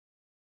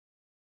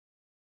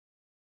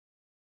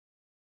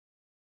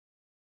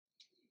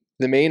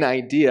The main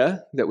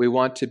idea that we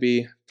want to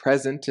be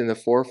present in the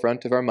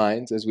forefront of our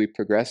minds as we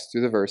progress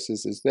through the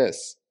verses is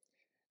this: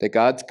 that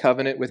God's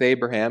covenant with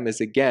Abraham is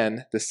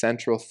again the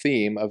central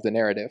theme of the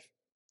narrative.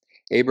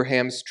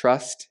 Abraham's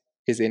trust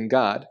is in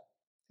God,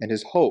 and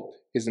his hope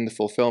is in the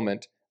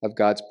fulfillment of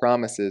God's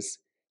promises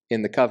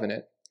in the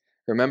covenant.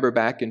 Remember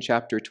back in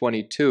chapter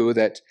 22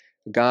 that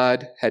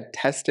God had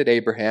tested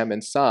Abraham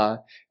and saw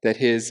that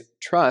his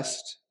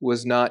trust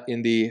was not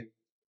in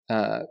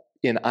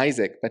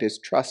Isaac, but his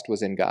trust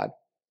was in God,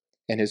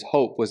 and his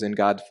hope was in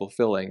God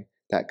fulfilling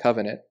that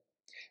covenant.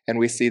 And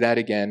we see that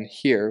again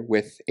here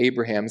with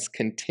Abraham's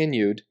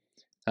continued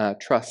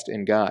trust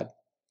in God.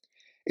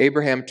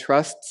 Abraham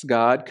trusts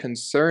God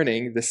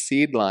concerning the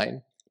seed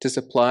line to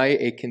supply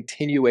a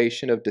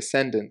continuation of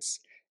descendants,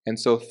 and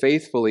so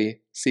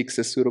faithfully seeks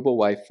a suitable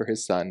wife for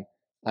his son,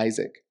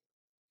 Isaac.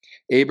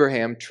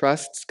 Abraham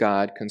trusts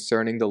God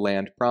concerning the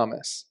land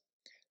promise.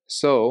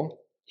 So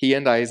he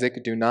and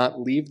Isaac do not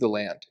leave the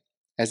land,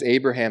 as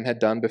Abraham had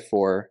done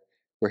before,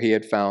 where he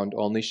had found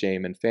only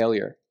shame and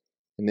failure.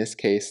 In this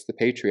case, the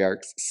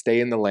patriarchs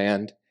stay in the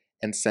land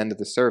and send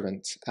the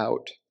servants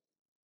out.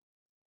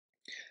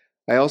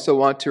 I also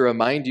want to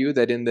remind you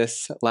that in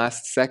this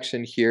last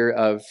section here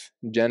of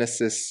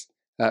Genesis,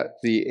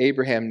 the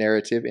Abraham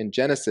narrative in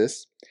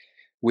Genesis,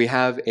 we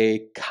have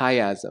a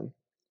chiasm.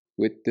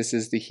 This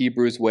is the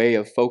Hebrew's way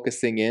of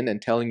focusing in and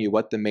telling you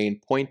what the main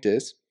point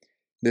is.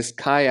 This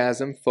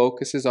chiasm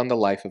focuses on the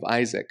life of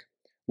Isaac.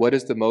 What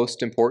is the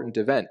most important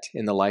event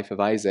in the life of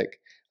Isaac,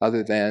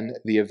 other than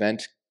the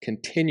event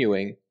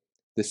continuing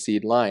the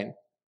seed line?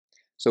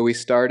 So we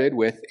started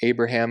with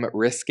Abraham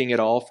risking it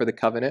all for the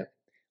covenant,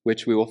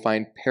 which we will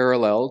find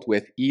paralleled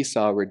with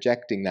Esau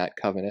rejecting that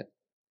covenant.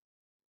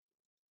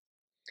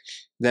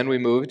 Then we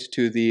moved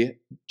to the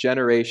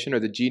generation or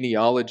the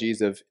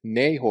genealogies of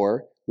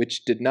Nahor,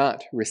 which did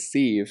not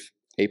receive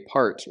a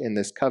part in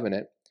this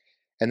covenant.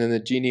 And then the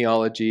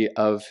genealogy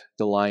of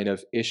the line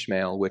of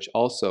Ishmael, which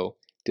also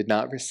did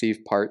not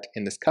receive part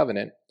in this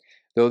covenant,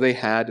 though they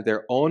had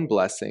their own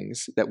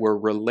blessings that were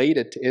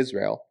related to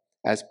Israel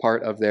as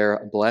part of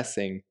their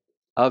blessing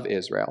of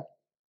Israel.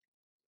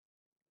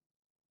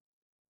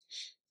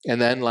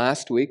 And then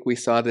last week, we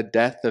saw the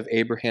death of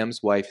Abraham's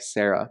wife,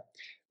 Sarah.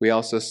 We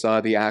also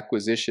saw the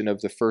acquisition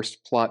of the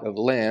first plot of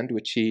land,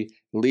 which he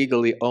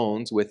legally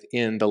owns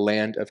within the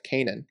land of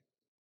Canaan.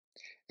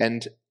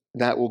 And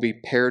that will be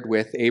paired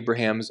with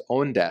Abraham's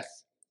own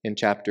death in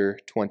chapter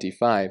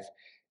 25.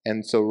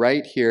 And so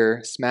right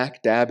here,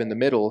 smack dab in the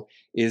middle,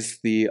 is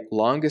the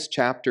longest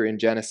chapter in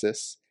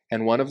Genesis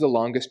and one of the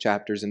longest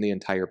chapters in the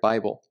entire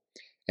Bible.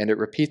 And it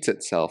repeats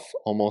itself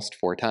almost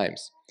 4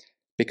 times.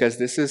 Because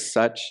this is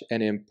such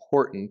an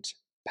important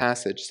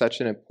passage,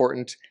 such an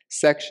important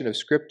section of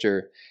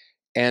Scripture,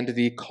 and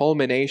the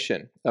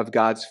culmination of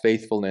God's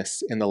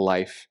faithfulness in the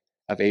life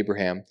of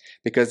Abraham.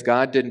 Because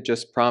God didn't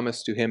just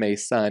promise to him a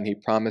son, he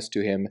promised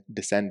to him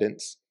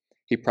descendants.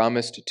 He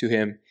promised to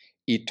him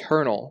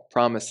eternal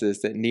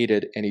promises that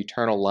needed an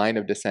eternal line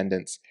of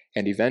descendants,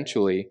 and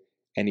eventually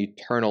an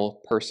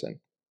eternal person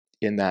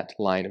in that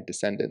line of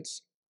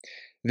descendants.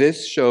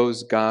 This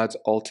shows God's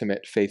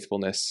ultimate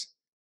faithfulness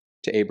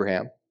to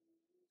Abraham.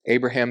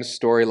 Abraham's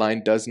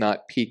storyline does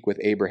not peak with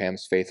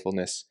Abraham's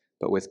faithfulness,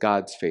 but with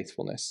God's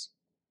faithfulness.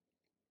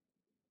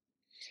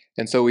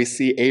 And so we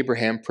see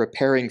Abraham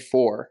preparing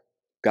for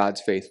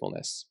God's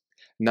faithfulness,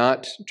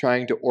 not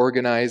trying to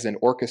organize and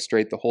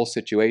orchestrate the whole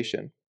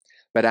situation,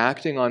 but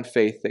acting on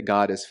faith that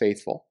God is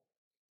faithful,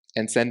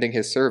 and sending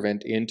his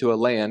servant into a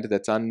land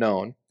that's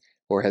unknown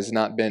or has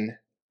not been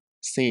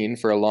seen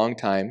for a long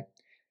time,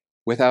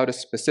 without a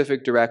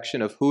specific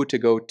direction of who to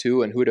go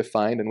to and who to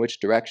find and which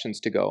directions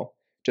to go,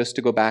 just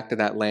to go back to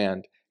that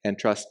land and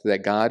trust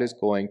that God is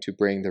going to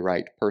bring the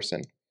right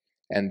person,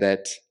 and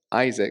that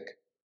Isaac,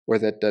 or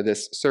that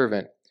this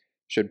servant,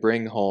 should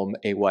bring home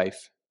a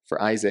wife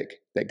for Isaac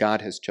that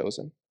God has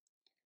chosen.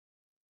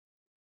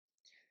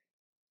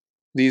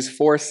 These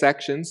 4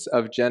 sections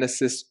of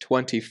Genesis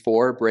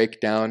 24 break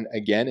down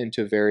again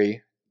into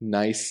very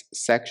nice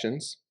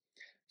sections.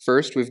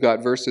 First, we've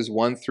got verses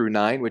 1 through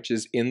 9, which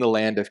is in the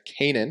land of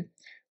Canaan,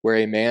 where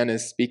a man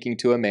is speaking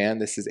to a man.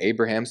 This is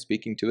Abraham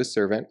speaking to his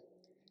servant.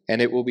 And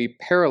it will be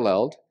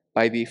paralleled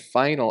by the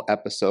final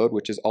episode,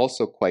 which is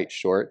also quite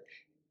short,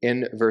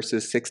 in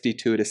verses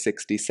 62 to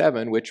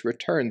 67, which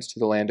returns to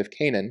the land of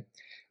Canaan.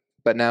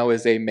 But now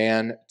is a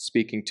man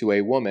speaking to a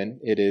woman.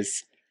 It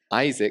is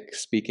Isaac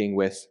speaking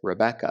with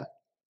Rebekah.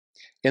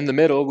 In the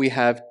middle, we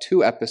have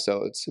 2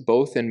 episodes,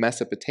 both in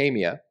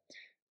Mesopotamia,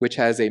 which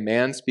has a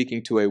man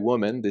speaking to a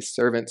woman, the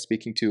servant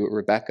speaking to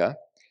Rebekah,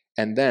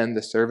 and then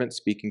the servant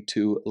speaking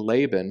to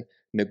Laban,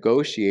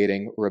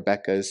 negotiating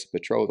Rebekah's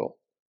betrothal.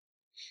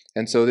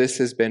 And so this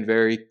has been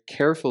very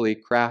carefully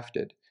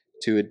crafted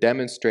to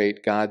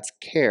demonstrate God's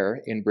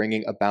care in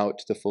bringing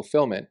about the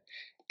fulfillment.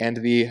 And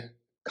the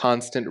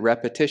constant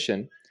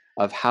repetition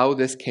of how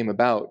this came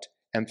about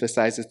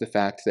emphasizes the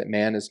fact that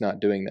man is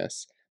not doing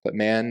this, but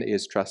man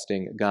is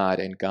trusting God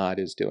and God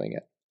is doing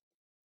it.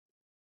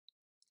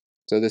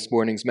 So this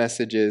morning's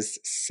message is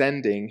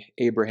sending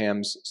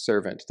Abraham's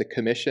servant, the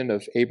commission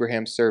of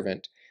Abraham's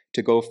servant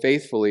to go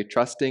faithfully,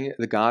 trusting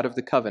the God of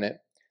the covenant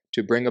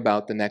to bring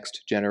about the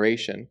next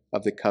generation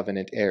of the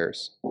covenant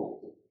heirs.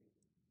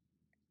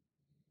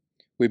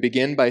 We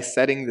begin by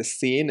setting the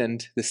scene,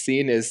 and the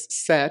scene is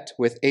set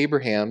with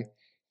Abraham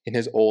in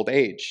his old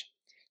age.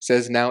 It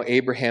says, now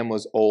Abraham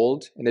was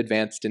old and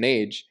advanced in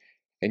age,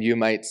 and you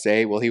might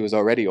say, well, he was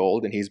already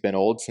old, and he's been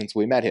old since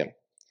we met him.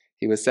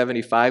 He was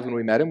 75 when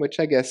we met him, which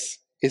I guess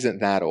isn't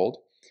that old.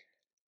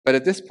 But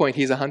at this point,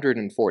 he's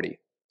 140.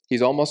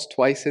 He's almost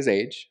twice his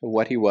age of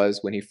what he was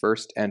when he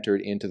first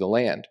entered into the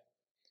land.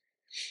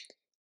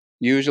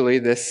 Usually,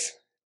 this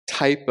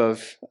type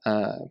of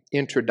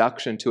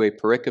introduction to a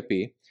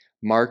pericope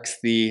marks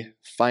the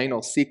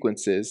final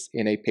sequences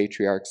in a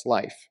patriarch's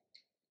life.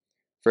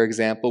 For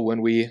example,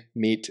 when we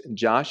meet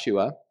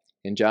Joshua,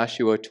 in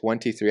Joshua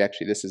 23,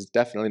 actually this is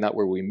definitely not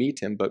where we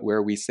meet him, but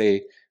where we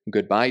say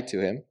goodbye to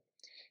him.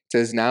 It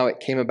says, now it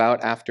came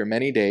about after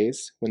many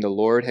days, when the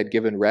Lord had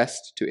given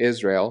rest to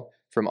Israel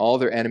from all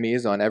their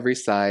enemies on every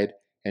side,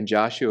 and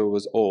Joshua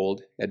was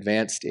old,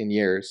 advanced in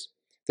years,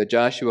 that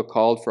Joshua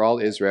called for all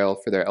Israel,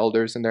 for their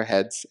elders and their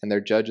heads, and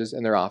their judges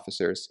and their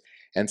officers,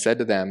 and said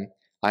to them,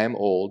 I am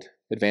old,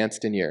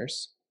 advanced in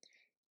years,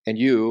 and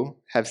you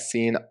have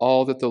seen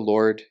all that the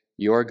Lord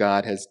your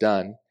God has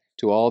done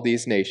to all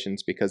these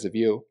nations because of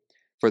you.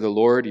 For the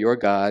Lord your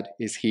God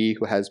is he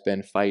who has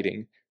been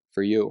fighting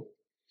for you.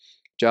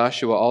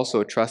 Joshua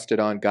also trusted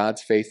on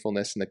God's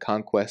faithfulness in the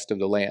conquest of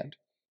the land.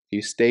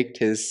 He staked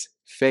his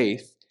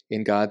faith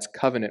in God's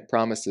covenant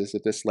promises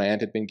that this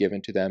land had been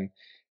given to them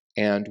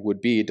and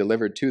would be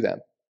delivered to them.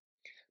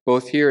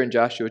 Both here in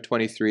Joshua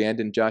 23 and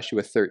in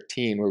Joshua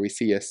 13, where we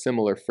see a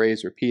similar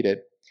phrase repeated,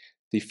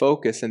 the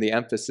focus and the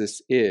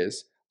emphasis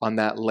is on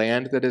that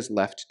land that is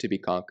left to be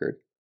conquered,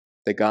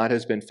 that God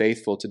has been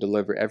faithful to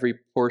deliver every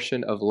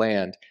portion of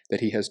land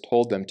that he has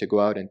told them to go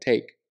out and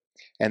take,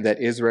 and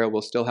that Israel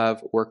will still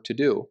have work to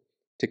do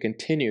to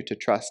continue to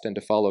trust and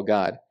to follow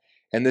God.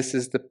 And this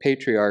is the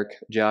patriarch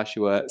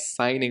Joshua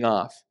signing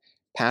off,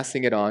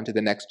 passing it on to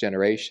the next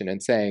generation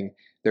and saying,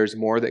 there's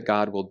more that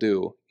God will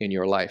do in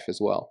your life as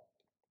well.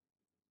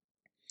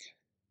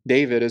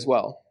 David as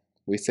well.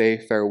 We say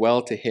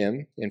farewell to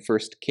him in 1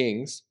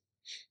 Kings,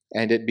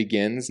 and it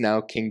begins,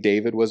 now King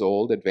David was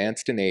old,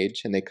 advanced in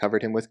age, and they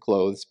covered him with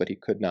clothes, but he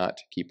could not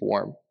keep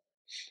warm.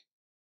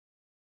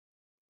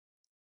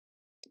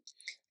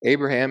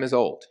 Abraham is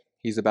old.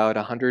 He's about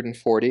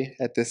 140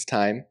 at this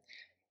time,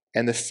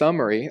 and the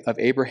summary of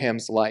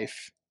Abraham's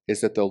life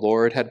is that the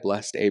Lord had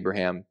blessed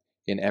Abraham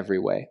in every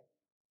way.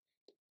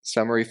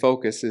 Summary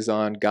focus is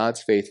on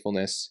God's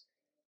faithfulness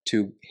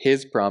to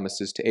his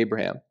promises to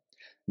Abraham,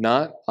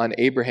 not on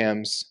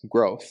Abraham's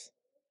growth,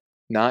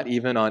 not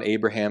even on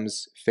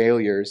Abraham's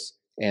failures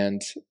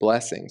and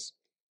blessings,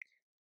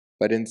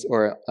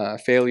 or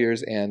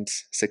failures and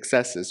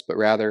successes, but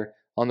rather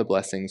on the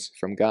blessings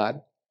from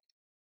God.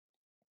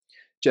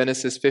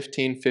 Genesis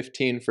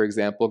 15:15, for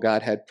example,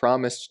 God had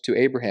promised to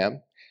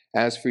Abraham,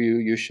 as for you,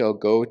 you shall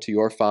go to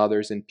your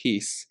fathers in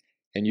peace,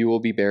 and you will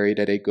be buried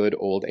at a good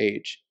old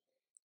age.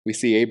 We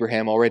see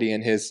Abraham already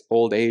in his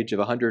old age of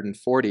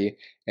 140,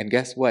 and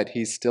guess what?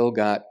 He's still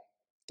got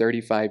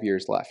 35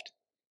 years left.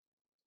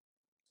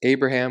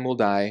 Abraham will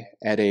die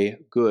at a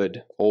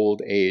good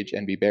old age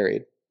and be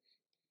buried.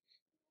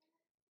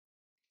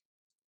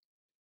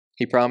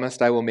 He promised,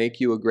 I will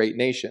make you a great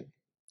nation.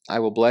 I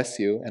will bless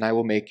you, and I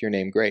will make your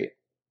name great.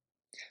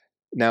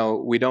 Now,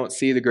 we don't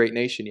see the great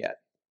nation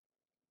yet,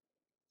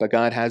 but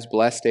God has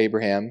blessed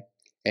Abraham,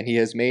 and he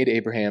has made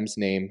Abraham's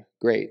name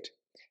great.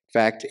 In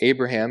fact,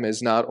 Abraham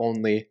is not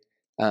only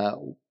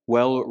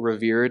well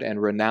revered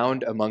and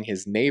renowned among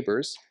his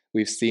neighbors.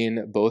 We've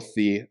seen both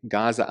the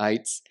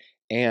Gazaites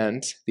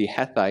and the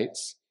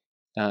Hethites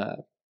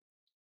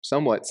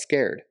somewhat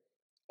scared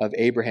of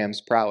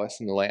Abraham's prowess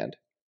in the land.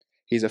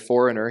 He's a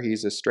foreigner,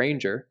 he's a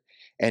stranger,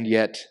 and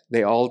yet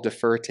they all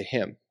defer to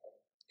him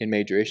in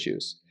major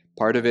issues.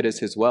 Part of it is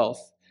his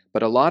wealth,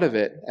 but a lot of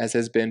it, as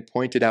has been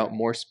pointed out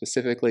more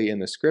specifically in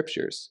the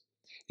scriptures,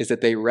 is that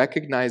they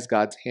recognize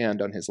God's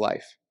hand on his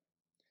life.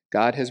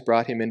 God has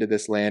brought him into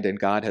this land, and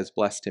God has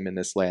blessed him in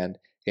this land,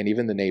 and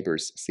even the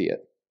neighbors see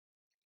it.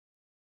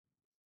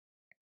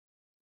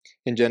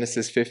 In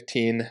Genesis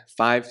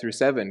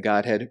 15:5-7,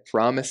 God had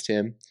promised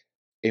him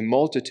a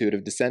multitude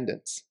of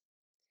descendants.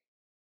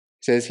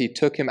 It says, he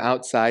took him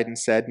outside and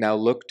said, now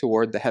look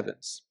toward the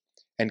heavens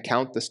and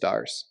count the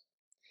stars,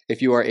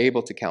 if you are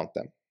able to count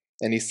them.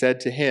 And he said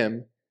to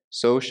him,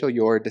 so shall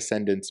your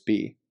descendants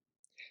be.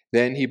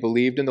 Then he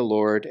believed in the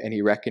Lord, and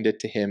he reckoned it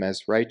to him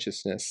as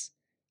righteousness.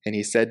 And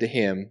he said to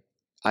him,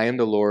 I am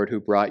the Lord who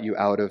brought you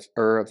out of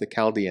Ur of the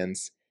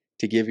Chaldeans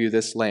to give you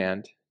this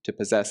land to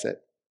possess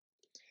it.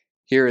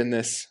 Here in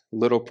this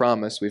little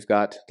promise, we've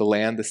got the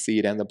land, the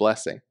seed, and the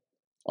blessing,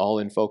 all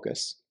in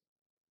focus.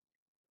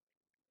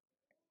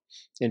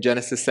 In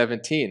Genesis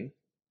 17,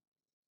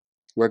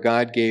 where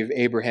God gave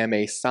Abraham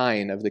a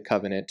sign of the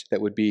covenant that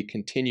would be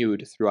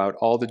continued throughout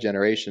all the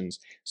generations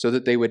so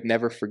that they would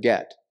never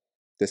forget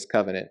this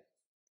covenant.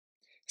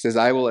 says,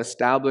 I will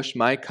establish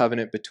my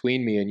covenant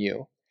between me and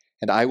you,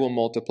 and I will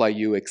multiply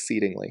you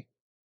exceedingly.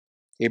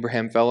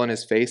 Abraham fell on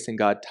his face, and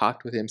God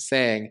talked with him,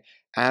 saying,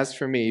 As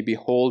for me,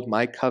 behold,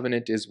 my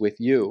covenant is with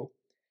you,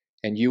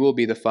 and you will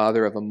be the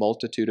father of a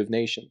multitude of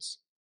nations.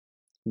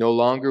 No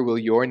longer will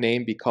your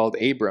name be called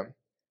Abram,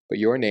 but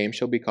your name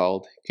shall be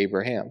called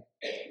Abraham.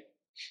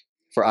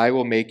 For I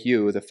will make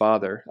you the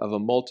father of a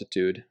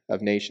multitude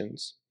of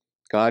nations.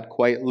 God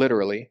quite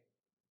literally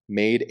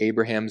made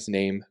Abraham's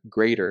name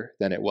greater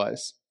than it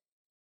was.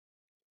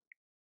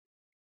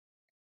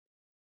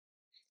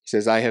 He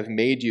says, I have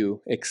made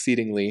you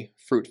exceedingly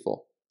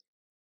fruitful.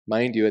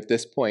 Mind you, at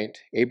this point,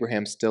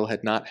 Abraham still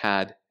had not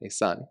had a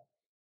son.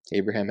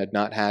 Abraham had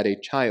not had a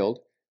child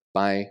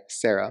by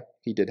Sarah.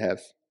 He did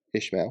have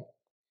Ishmael.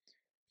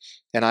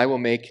 And I will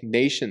make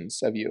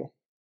nations of you.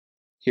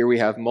 Here we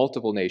have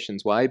multiple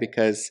nations. Why?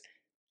 Because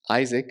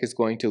Isaac is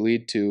going to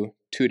lead to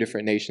two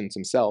different nations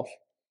himself.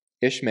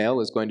 Ishmael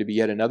is going to be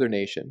yet another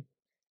nation,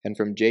 and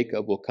from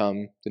Jacob will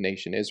come the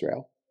nation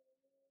Israel.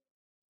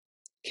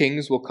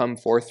 Kings will come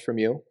forth from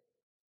you.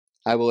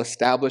 I will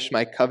establish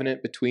my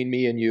covenant between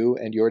me and you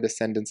and your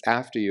descendants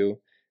after you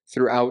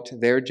throughout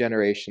their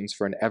generations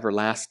for an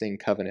everlasting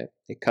covenant,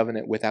 a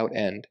covenant without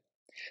end,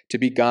 to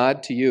be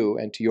God to you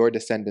and to your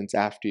descendants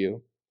after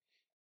you.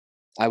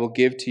 I will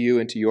give to you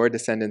and to your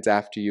descendants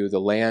after you the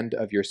land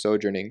of your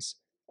sojournings,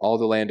 all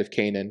the land of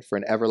Canaan, for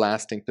an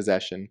everlasting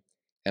possession,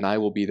 and I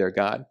will be their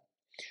God.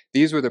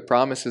 These were the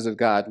promises of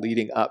God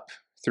leading up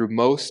through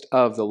most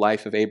of the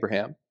life of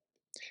Abraham.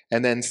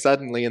 And then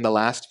suddenly in the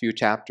last few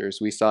chapters,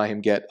 we saw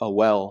him get a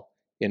well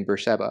in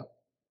Beersheba,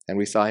 and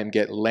we saw him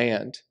get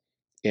land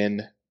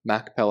in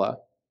Machpelah,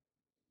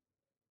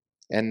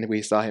 and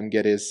we saw him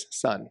get his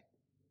son,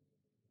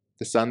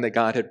 the son that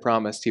God had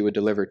promised he would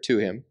deliver to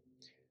him.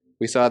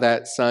 We saw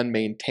that son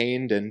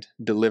maintained and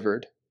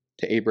delivered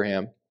to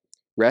Abraham,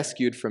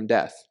 rescued from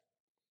death.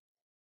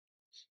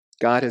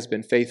 God has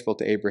been faithful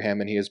to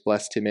Abraham, and he has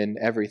blessed him in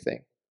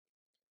everything.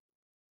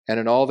 And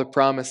in all the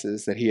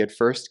promises that he had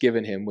first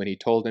given him when he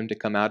told him to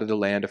come out of the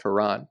land of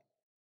Haran,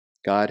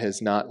 God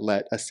has not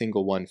let a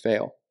single one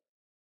fail.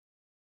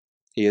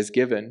 He has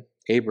given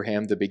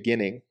Abraham the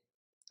beginning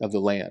of the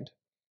land.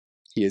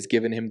 He has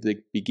given him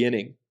the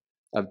beginning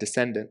of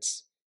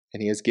descendants,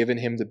 and he has given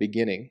him the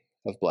beginning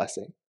of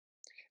blessing.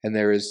 And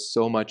there is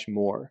so much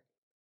more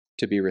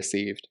to be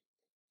received.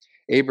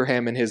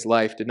 Abraham in his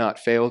life did not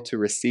fail to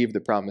receive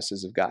the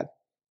promises of God.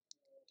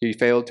 He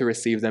failed to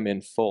receive them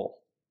in full.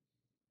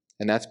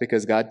 And that's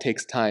because God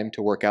takes time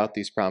to work out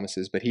these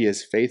promises, but he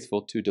is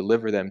faithful to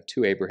deliver them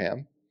to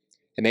Abraham.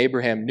 And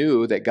Abraham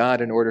knew that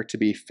God, in order to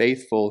be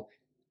faithful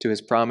to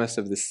his promise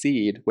of the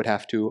seed, would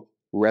have to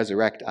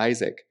resurrect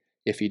Isaac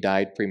if he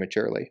died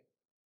prematurely.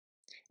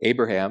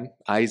 Abraham,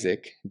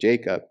 Isaac,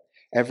 Jacob,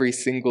 every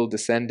single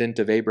descendant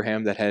of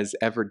Abraham that has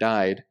ever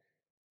died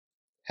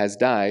has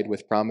died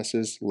with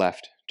promises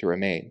left to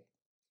remain,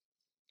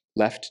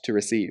 left to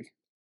receive.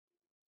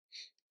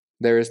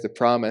 There is the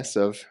promise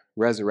of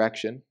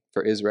resurrection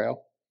for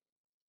Israel,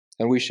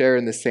 and we share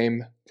in the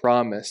same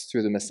promise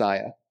through the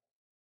Messiah,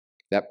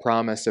 that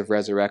promise of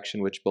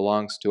resurrection which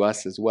belongs to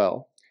us as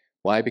well.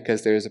 Why?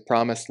 Because there is a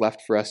promise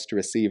left for us to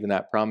receive, and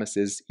that promise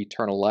is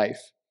eternal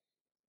life,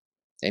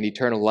 and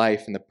eternal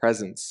life in the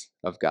presence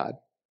of God.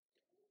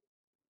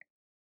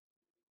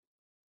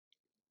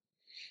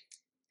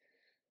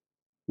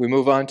 We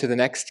move on to the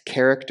next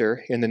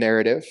character in the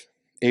narrative.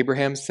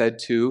 Abraham said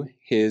to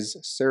his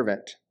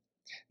servant.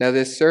 Now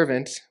this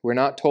servant, we're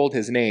not told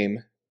his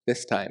name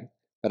this time,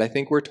 but I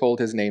think we're told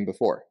his name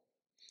before.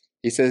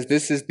 He says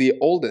this is the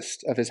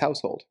oldest of his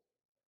household,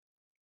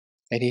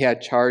 and he had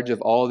charge of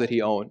all that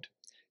he owned.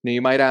 Now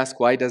you might ask,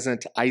 why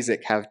doesn't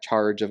Isaac have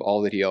charge of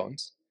all that he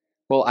owns?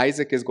 Well,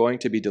 Isaac is going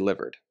to be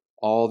delivered,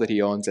 all that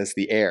he owns as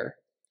the heir.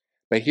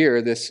 But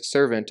here, this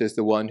servant is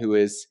the one who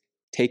is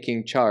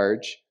taking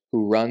charge,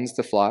 who runs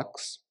the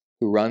flocks,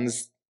 who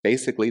runs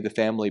basically the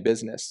family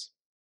business.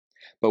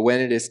 But when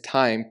it is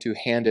time to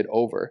hand it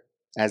over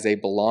as a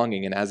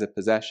belonging and as a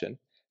possession,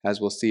 as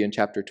we'll see in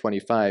chapter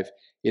 25,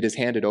 it is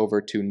handed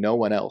over to no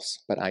one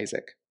else but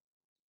Isaac.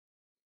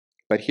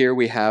 But here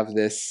we have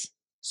this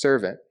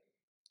servant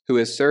who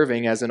is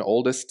serving as an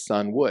oldest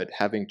son would,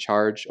 having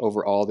charge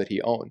over all that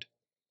he owned,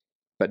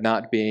 but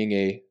not being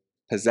a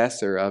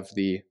possessor of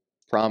the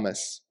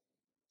promise.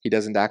 He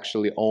doesn't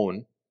actually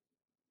own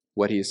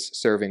what he's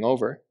serving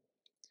over.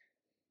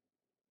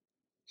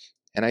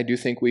 And I do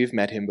think we've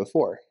met him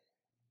before.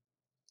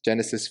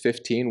 Genesis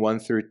 15, 1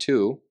 through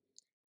 2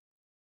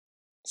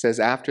 says,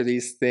 After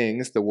these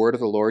things, the word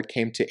of the Lord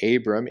came to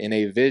Abram in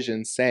a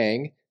vision,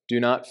 saying, Do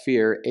not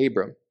fear,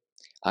 Abram.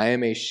 I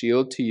am a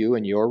shield to you,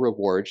 and your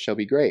reward shall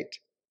be great.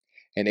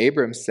 And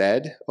Abram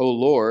said, O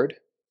Lord,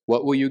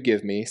 what will you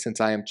give me,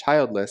 since I am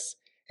childless,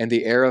 and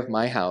the heir of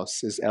my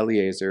house is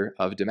Eliezer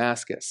of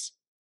Damascus?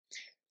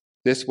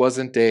 This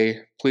wasn't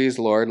a, please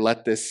Lord,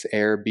 let this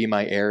heir be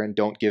my heir and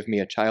don't give me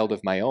a child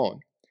of my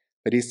own.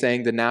 But he's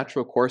saying the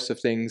natural course of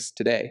things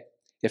today.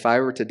 If I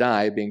were to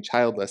die being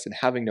childless and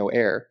having no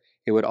heir,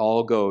 it would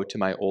all go to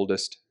my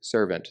oldest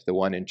servant, the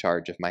one in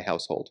charge of my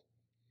household.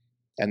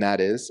 And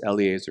that is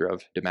Eliezer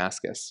of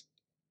Damascus.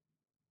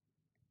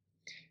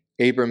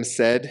 Abram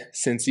said,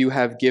 "Since you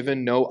have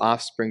given no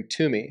offspring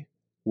to me,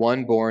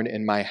 one born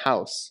in my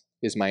house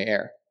is my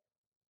heir."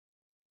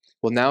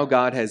 Well, now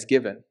God has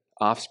given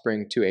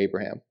offspring to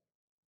Abraham.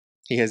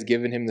 He has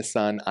given him the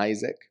son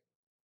Isaac.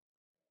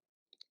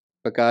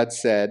 But God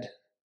said,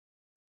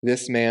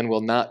 "This man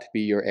will not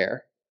be your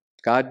heir."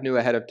 God knew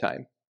ahead of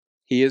time.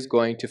 He is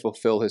going to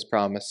fulfill his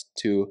promise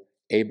to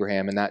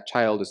Abraham, and that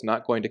child is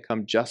not going to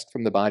come just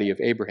from the body of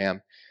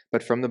Abraham,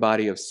 but from the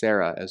body of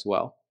Sarah as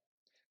well.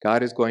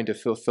 God is going to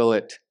fulfill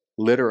it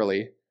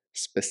literally,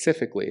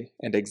 specifically,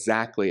 and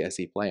exactly as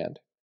he planned.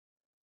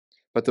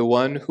 But the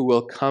one who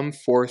will come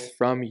forth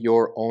from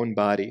your own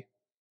body,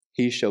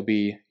 he shall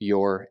be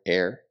your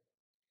heir.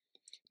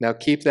 Now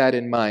keep that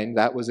in mind.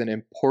 That was an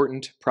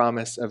important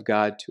promise of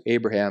God to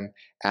Abraham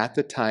at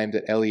the time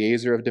that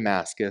Eliezer of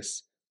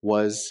Damascus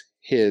was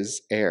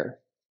his heir.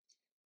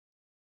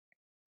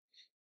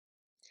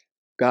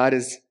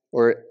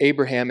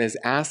 Abraham is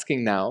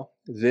asking now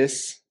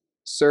this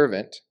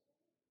servant,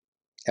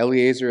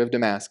 Eliezer of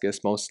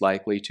Damascus, most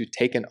likely, to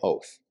take an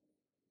oath.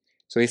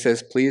 So he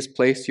says, "Please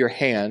place your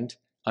hand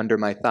under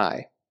my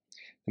thigh."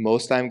 The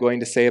most I'm going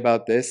to say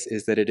about this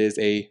is that it is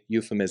a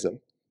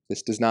euphemism.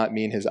 This does not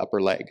mean his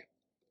upper leg.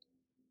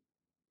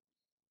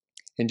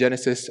 In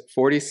Genesis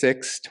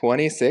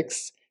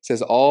 46:26, it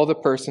says, "All the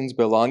persons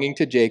belonging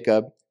to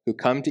Jacob who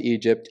come to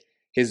Egypt,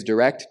 his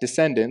direct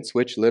descendants,"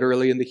 which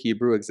literally in the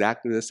Hebrew,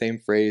 exactly the same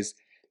phrase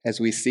as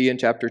we see in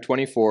chapter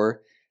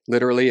 24,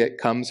 literally it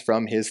comes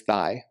from his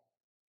thigh.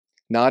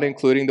 Not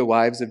including the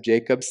wives of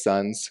Jacob's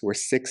sons, were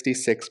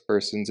 66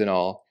 persons in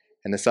all,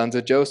 and the sons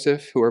of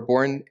Joseph who were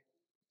born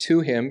to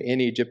him in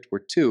Egypt were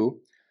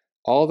 2.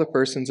 All the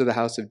persons of the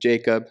house of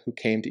Jacob who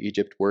came to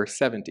Egypt were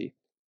 70.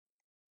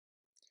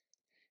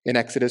 In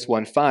Exodus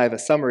 1:5, a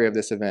summary of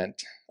this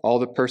event. All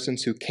the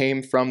persons who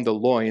came from the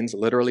loins,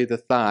 literally the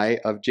thigh,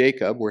 of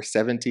Jacob were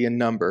 70 in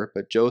number,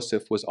 but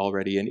Joseph was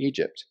already in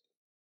Egypt.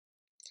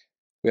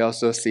 We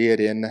also see it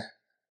in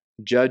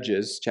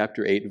Judges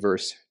chapter 8,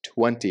 verse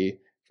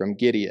 20 from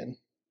Gideon.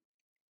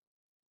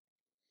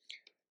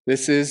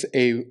 This is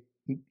a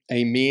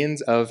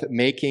means of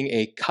making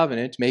a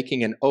covenant,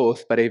 making an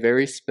oath, but a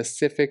very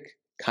specific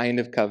kind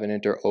of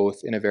covenant or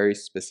oath in a very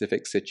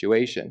specific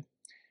situation.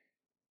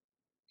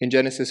 In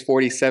Genesis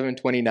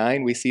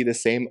 47:29, we see the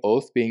same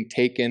oath being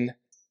taken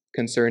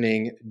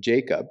concerning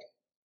Jacob.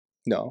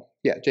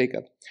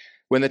 Jacob.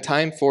 When the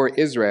time for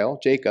Israel,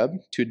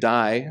 Jacob, to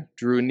die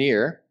drew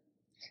near,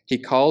 he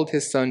called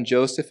his son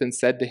Joseph and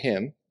said to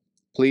him,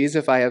 "Please,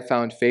 if I have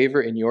found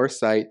favor in your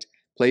sight,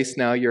 place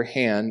now your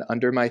hand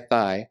under my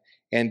thigh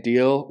and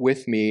deal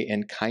with me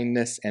in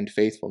kindness and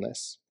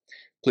faithfulness.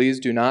 Please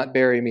do not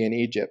bury me in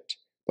Egypt,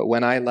 but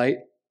when I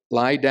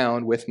lie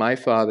down with my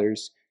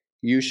fathers,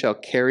 you shall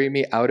carry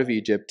me out of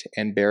Egypt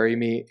and bury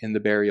me in the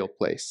burial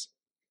place."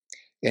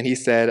 And he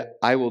said,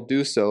 "I will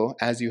do so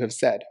as you have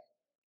said."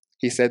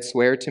 He said,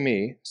 "Swear to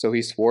me." So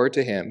he swore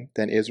to him.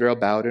 Then Israel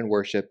bowed and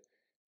worshiped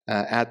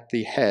at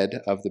the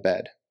head of the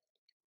bed.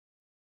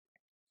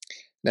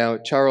 Now,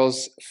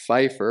 Charles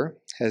Pfeiffer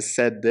has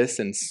said this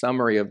in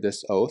summary of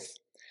this oath.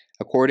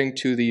 According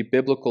to the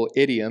biblical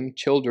idiom,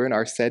 children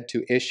are said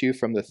to issue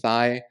from the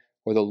thigh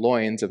or the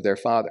loins of their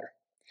father.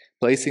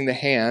 Placing the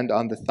hand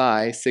on the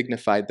thigh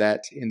signified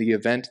that, in the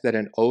event that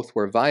an oath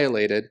were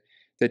violated,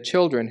 the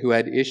children who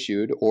had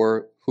issued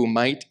or who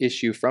might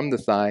issue from the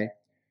thigh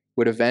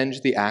would avenge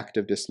the act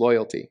of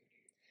disloyalty.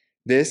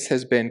 This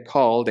has been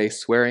called a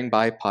swearing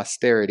by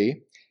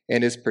posterity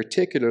and is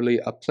particularly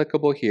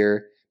applicable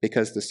here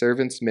because the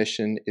servant's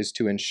mission is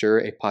to ensure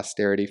a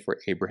posterity for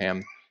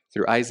Abraham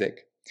through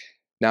Isaac.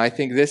 Now, I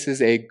think this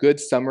is a good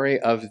summary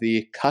of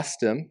the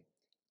custom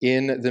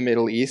in the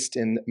Middle East,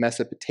 in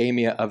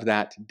Mesopotamia of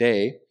that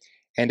day,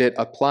 and it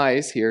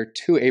applies here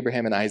to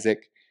Abraham and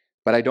Isaac,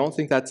 but I don't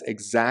think that's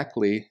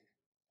exactly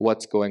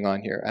what's going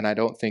on here, and I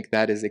don't think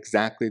that is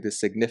exactly the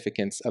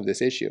significance of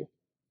this issue.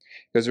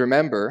 Because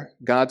remember,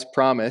 God's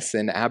promise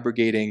in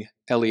abrogating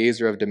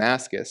Eliezer of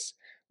Damascus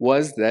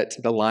was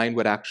that the line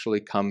would actually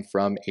come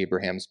from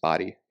Abraham's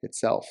body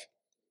itself.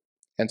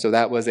 And so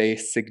that was a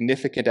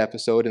significant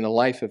episode in the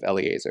life of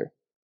Eliezer.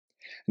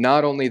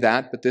 Not only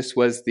that, but this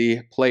was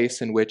the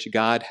place in which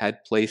God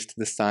had placed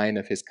the sign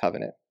of his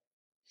covenant.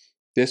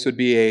 This would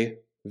be a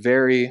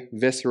very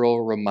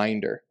visceral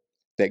reminder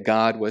that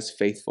God was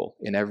faithful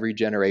in every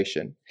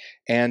generation,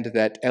 and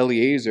that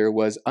Eliezer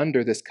was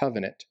under this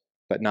covenant,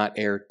 but not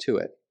heir to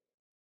it.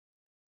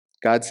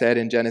 God said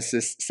in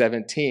Genesis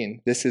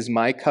 17, "This is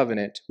my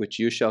covenant which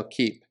you shall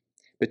keep.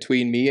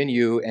 Between me and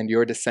you and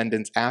your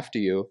descendants after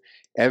you,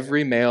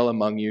 every male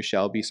among you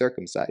shall be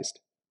circumcised.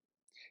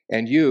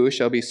 And you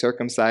shall be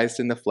circumcised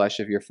in the flesh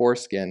of your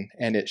foreskin,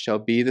 and it shall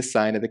be the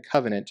sign of the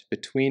covenant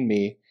between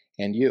me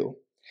and you.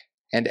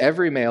 And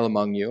every male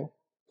among you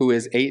who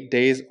is 8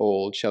 days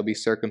old shall be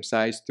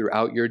circumcised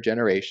throughout your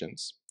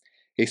generations.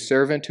 A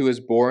servant who is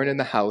born in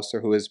the house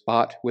or who is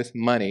bought with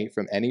money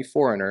from any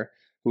foreigner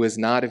who is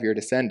not of your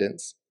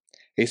descendants.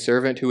 A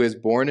servant who is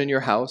born in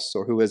your house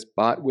or who is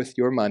bought with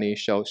your money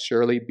shall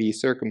surely be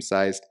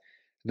circumcised.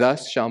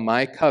 Thus shall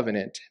my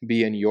covenant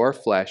be in your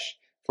flesh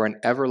for an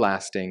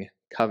everlasting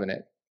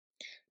covenant.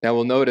 Now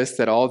we'll notice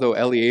that although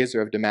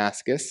Eliezer of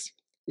Damascus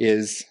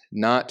is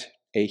not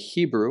a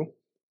Hebrew,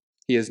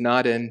 he is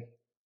not an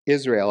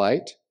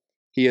Israelite,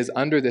 he is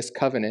under this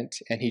covenant,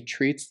 and he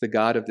treats the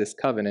God of this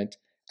covenant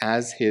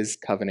as his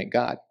covenant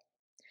God.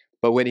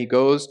 But when he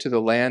goes to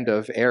the land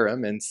of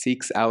Aram and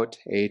seeks out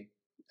a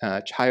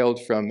child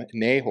from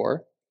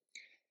Nahor,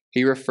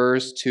 he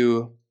refers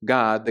to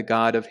God, the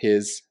God of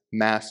his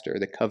master,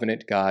 the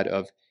covenant God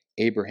of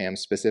Abraham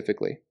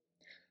specifically.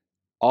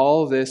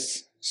 All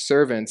this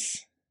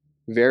servant's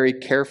very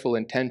careful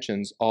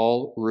intentions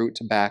all root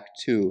back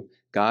to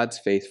God's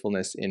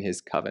faithfulness in his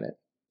covenant.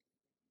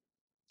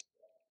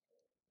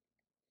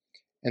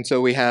 And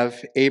so we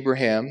have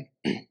Abraham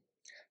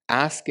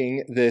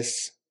asking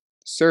this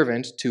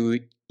servant to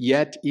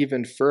yet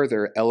even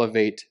further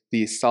elevate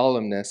the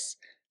solemnness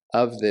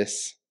of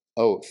this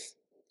oath.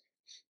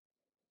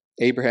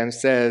 Abraham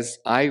says,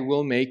 I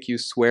will make you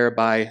swear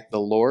by the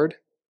Lord,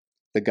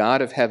 the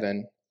God of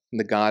heaven, and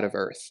the God of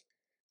earth.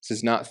 This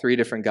is not three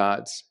different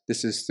gods.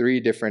 This is three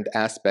different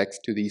aspects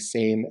to the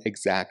same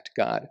exact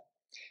God.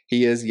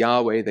 He is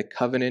Yahweh, the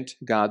covenant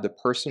God, the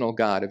personal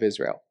God of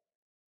Israel.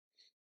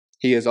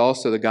 He is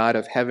also the God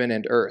of heaven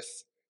and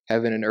earth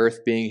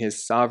being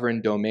his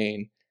sovereign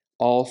domain.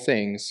 All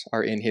things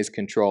are in his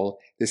control.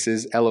 This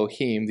is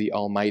Elohim, the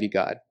Almighty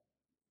God.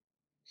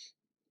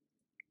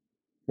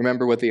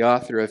 Remember what the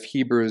author of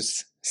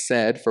Hebrews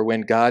said, for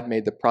when God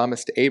made the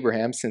promise to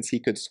Abraham, since he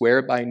could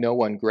swear by no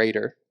one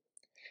greater,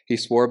 he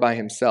swore by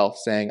himself,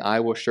 saying, I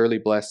will surely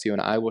bless you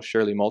and I will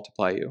surely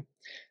multiply you.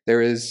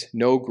 There is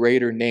no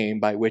greater name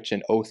by which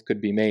an oath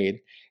could be made,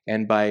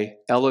 and by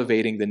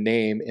elevating the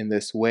name in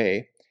this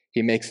way,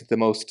 he makes it the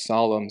most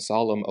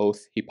solemn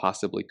oath he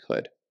possibly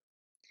could.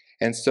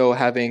 And so,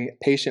 having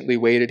patiently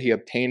waited, he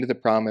obtained the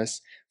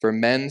promise, for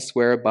men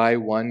swear by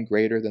one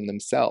greater than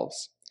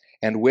themselves,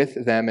 and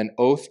with them an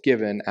oath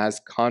given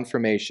as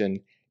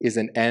confirmation is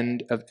an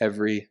end of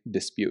every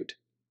dispute.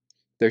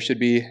 There should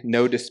be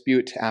no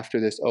dispute after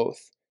this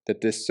oath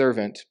that this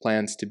servant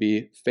plans to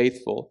be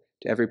faithful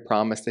to every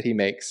promise that he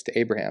makes to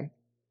Abraham.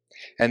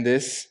 And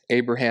this,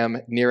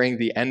 Abraham, nearing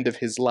the end of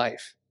his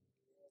life,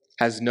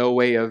 has no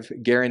way of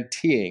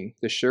guaranteeing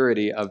the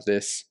surety of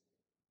this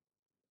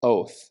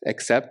oath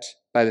except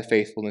by the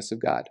faithfulness of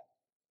God.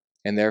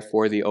 And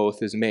therefore the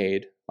oath is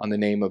made on the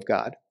name of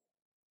God,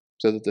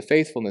 so that the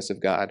faithfulness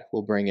of God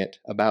will bring it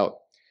about.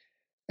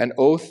 An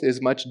oath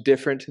is much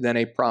different than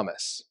a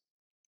promise.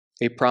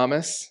 A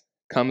promise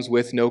comes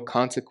with no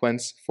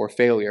consequence for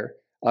failure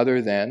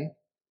other than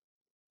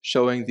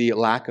showing the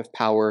lack of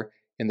power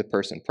in the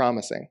person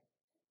promising.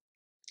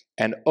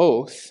 An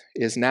oath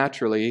is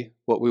naturally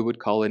what we would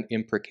call an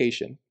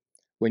imprecation.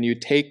 When you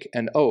take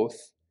an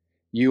oath,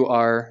 you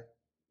are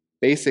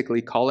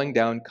basically calling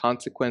down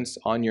consequence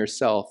on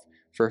yourself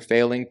for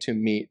failing to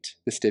meet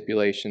the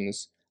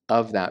stipulations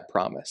of that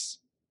promise.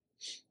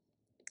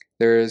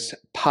 There is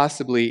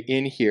possibly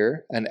in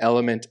here an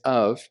element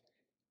of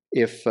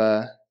if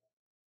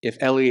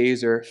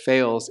Eliezer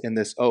fails in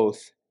this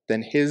oath,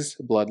 then his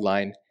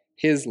bloodline,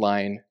 his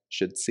line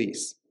should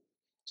cease.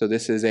 So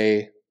this is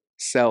a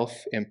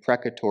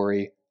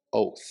self-imprecatory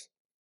oath.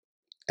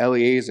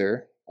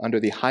 Eliezer, under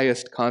the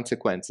highest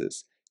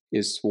consequences,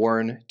 is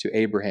sworn to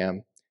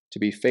Abraham to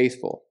be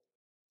faithful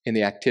in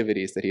the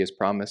activities that he has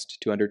promised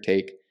to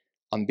undertake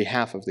on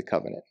behalf of the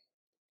covenant.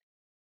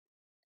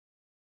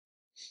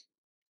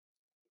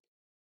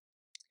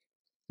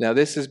 Now,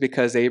 this is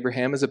because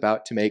Abraham is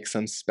about to make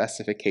some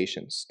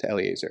specifications to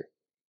Eliezer.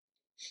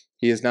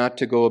 He is not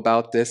to go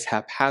about this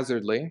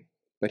haphazardly,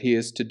 but he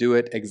is to do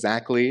it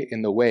exactly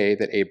in the way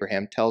that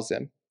Abraham tells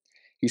him.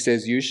 He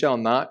says, You shall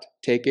not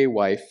take a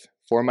wife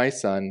for my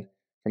son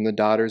from the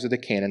daughters of the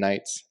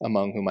Canaanites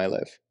among whom I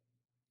live.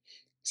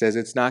 He says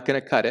it's not going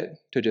to cut it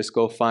to just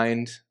go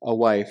find a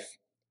wife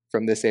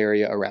from this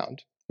area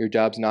around. Your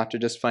job's not to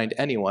just find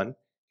anyone,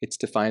 it's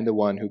to find the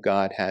one who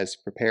God has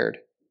prepared.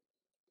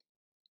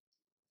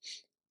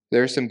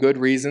 There are some good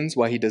reasons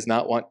why he does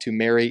not want to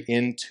marry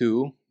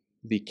into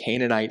the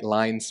Canaanite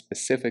line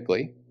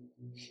specifically,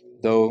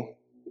 though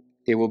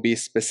it will be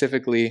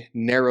specifically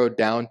narrowed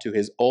down to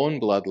his own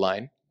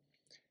bloodline.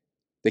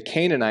 The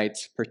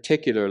Canaanites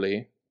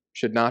particularly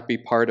should not be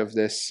part of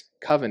this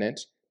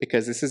covenant,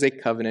 because this is a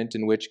covenant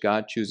in which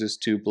God chooses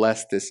to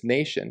bless this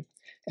nation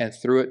and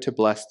through it to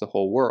bless the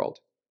whole world.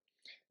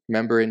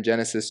 Remember in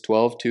Genesis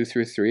 12,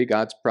 2-3,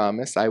 God's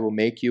promise, I will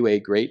make you a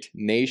great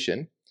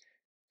nation,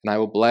 and I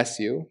will bless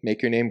you,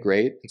 make your name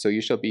great, and so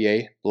you shall be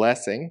a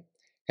blessing.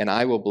 And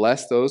I will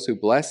bless those who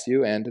bless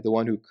you, and the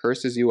one who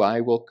curses you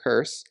I will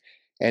curse,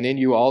 and in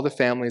you all the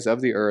families of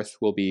the earth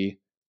will be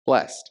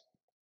blessed.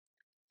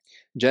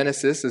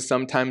 Genesis is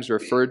sometimes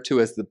referred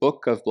to as the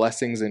book of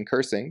blessings and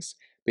cursings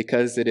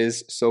because it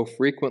is so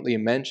frequently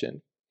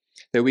mentioned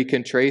that we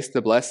can trace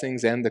the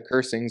blessings and the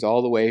cursings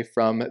all the way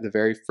from the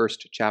very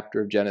first chapter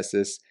of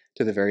Genesis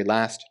to the very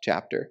last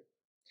chapter.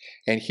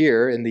 And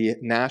here, in the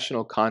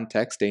national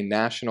context, a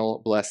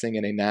national blessing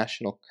and a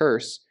national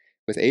curse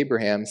with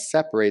Abraham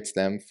separates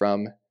them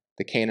from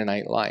the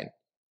Canaanite line.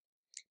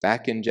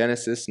 Back in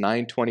Genesis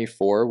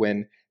 9:24,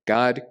 when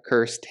God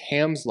cursed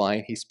Ham's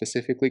line, he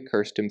specifically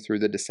cursed him through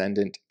the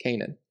descendant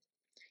Canaan.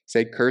 He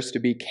said,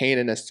 "Cursed be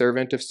Canaan, a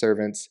servant of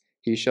servants,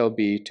 he shall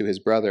be to his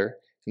brother.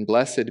 And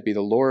blessed be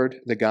the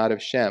Lord, the God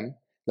of Shem.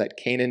 Let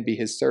Canaan be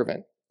his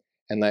servant,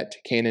 and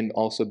let Canaan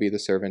also be the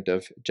servant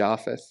of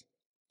Japheth."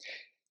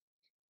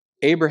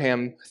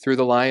 Abraham, through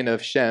the line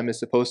of Shem, is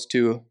supposed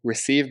to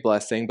receive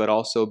blessing, but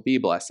also be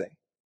blessing.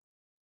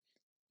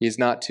 He is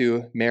not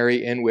to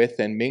marry in with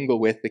and mingle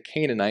with the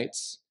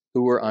Canaanites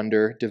who were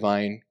under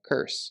divine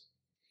curse.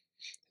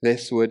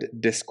 This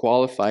would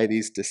disqualify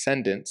these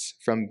descendants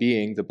from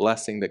being the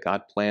blessing that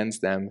God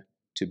plans them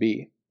to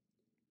be.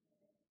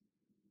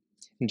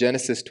 In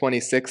Genesis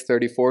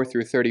 26:34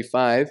 through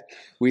 35,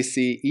 we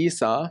see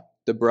Esau,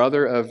 the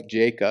brother of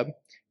Jacob,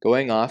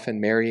 going off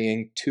and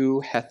marrying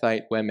two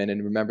Hethite women.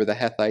 And remember, the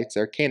Hethites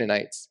are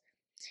Canaanites.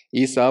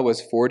 Esau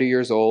was 40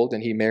 years old,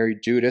 and he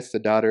married Judith, the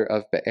daughter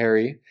of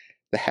Beeri,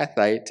 the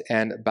Hethite,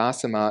 and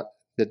Basemat,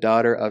 the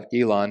daughter of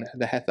Elon,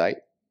 the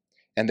Hethite.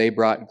 And they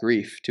brought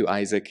grief to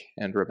Isaac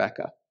and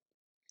Rebekah.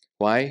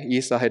 Why?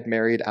 Esau had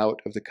married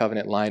out of the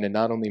covenant line, and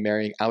not only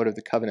marrying out of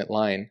the covenant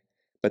line,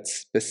 but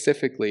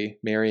specifically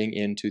marrying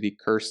into the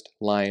cursed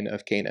line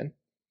of Canaan,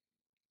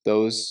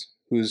 those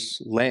whose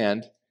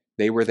land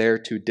they were there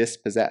to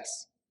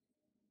dispossess.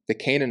 The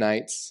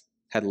Canaanites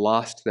had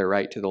lost their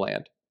right to the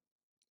land.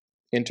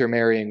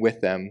 Intermarrying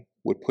with them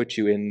would put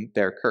you in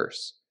their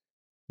curse,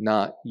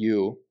 not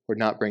you, or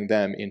not bring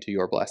them into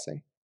your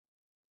blessing.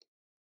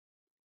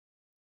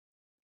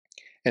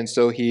 And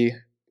so he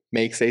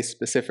makes a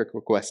specific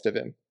request of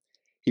him.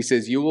 He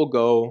says, "You will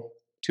go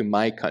to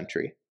my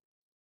country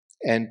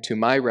and to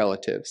my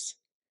relatives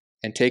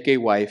and take a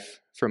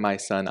wife for my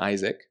son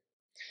Isaac."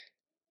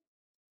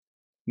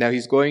 Now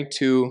he's going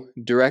to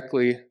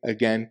directly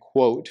again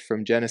quote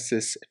from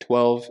Genesis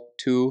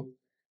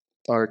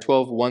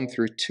 12:1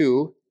 through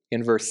 2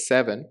 in verse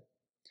 7.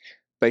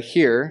 But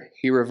here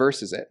he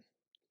reverses it.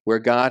 Where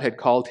God had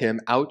called him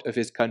out of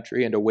his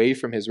country and away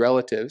from his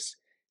relatives,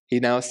 he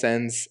now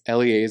sends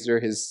Eliezer,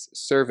 his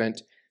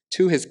servant,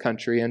 to his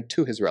country and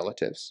to his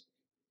relatives.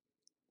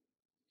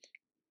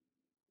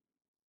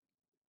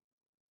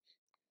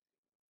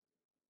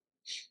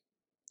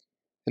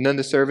 And then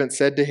the servant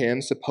said to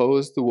him,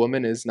 "Suppose the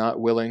woman is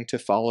not willing to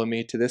follow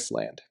me to this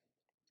land."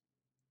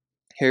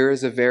 Here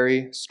is a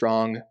very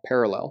strong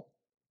parallel.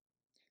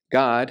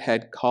 God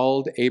had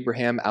called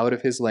Abraham out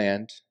of his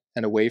land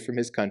and away from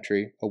his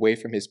country, away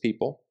from his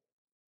people,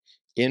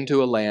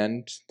 into a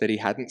land that he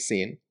hadn't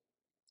seen,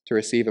 to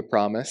receive a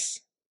promise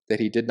that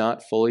he did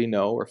not fully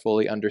know or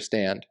fully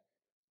understand,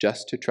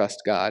 just to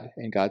trust God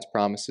and God's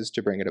promises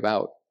to bring it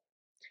about.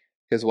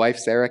 His wife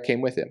Sarah came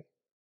with him.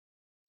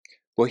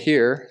 Well,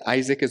 here,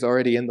 Isaac is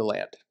already in the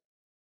land,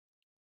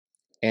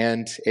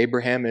 and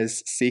Abraham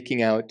is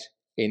seeking out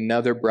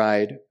another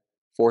bride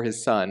for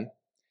his son,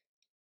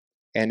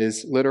 and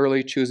is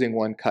literally choosing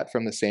one cut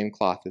from the same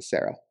cloth as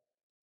Sarah,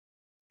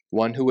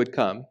 one who would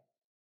come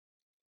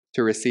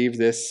to receive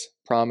this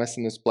promise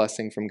and this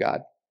blessing from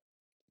God,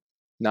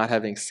 not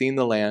having seen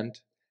the land,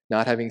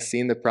 not having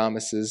seen the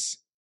promises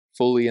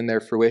fully in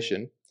their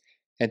fruition,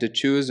 and to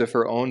choose of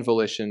her own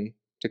volition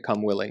to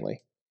come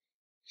willingly.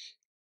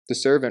 The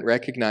servant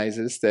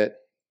recognizes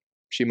that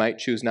she might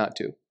choose not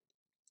to,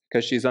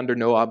 because she's under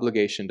no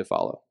obligation to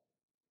follow.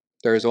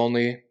 There is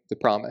only the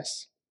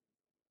promise,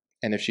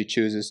 and if she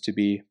chooses to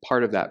be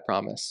part of that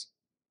promise.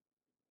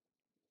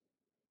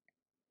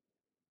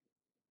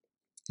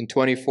 In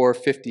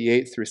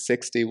 24:58 through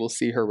 60, we'll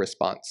see her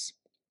response.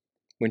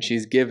 When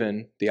she's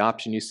given the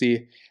option, you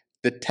see,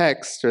 the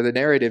text or the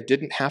narrative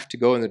didn't have to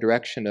go in the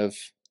direction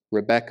of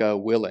Rebekah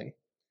willing.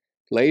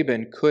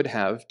 Laban could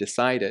have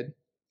decided,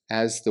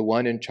 as the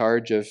one in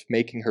charge of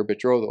making her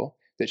betrothal,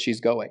 that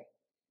she's going.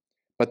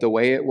 But the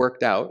way it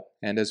worked out,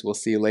 and as we'll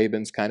see,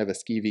 Laban's kind of a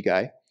skeevy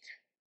guy,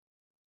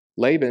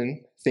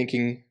 Laban,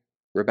 thinking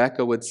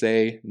Rebekah would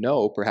say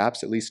no,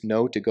 perhaps at least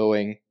no to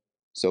going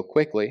so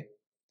quickly,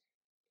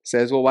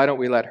 says, "Well, why don't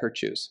we let her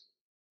choose?"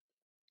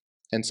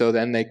 And so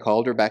then they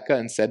called Rebekah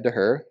and said to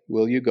her,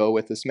 "Will you go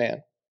with this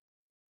man?"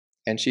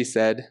 And she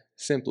said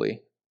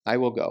simply, "I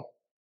will go."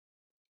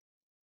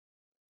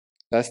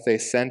 Thus they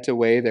sent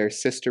away their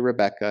sister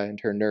Rebekah and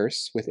her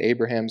nurse with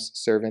Abraham's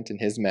servant and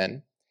his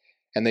men.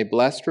 And they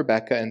blessed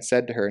Rebekah and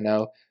said to her,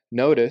 now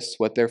notice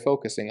what they're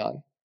focusing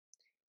on.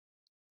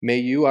 "May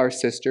you, our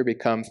sister,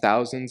 become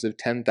thousands of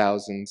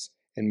 10,000s,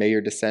 and may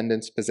your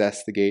descendants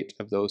possess the gate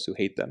of those who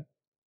hate them."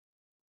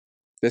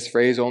 This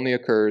phrase only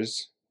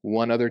occurs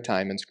one other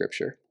time in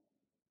Scripture,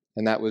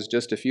 and that was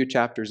just a few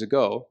chapters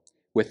ago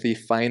with the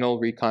final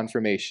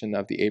reconfirmation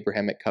of the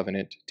Abrahamic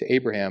covenant to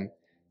Abraham,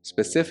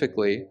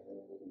 specifically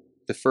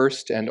the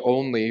first and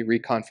only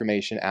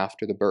reconfirmation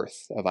after the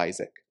birth of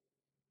Isaac.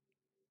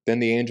 Then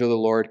the angel of the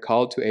Lord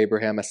called to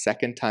Abraham a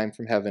second time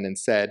from heaven and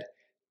said,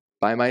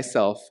 By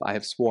myself I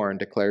have sworn,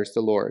 declares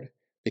the Lord,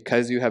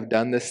 because you have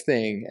done this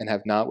thing and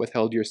have not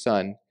withheld your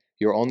son,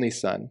 your only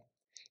son.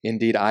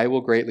 Indeed, I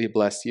will greatly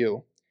bless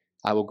you.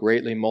 I will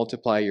greatly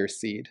multiply your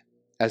seed,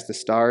 as the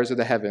stars of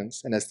the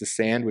heavens and as the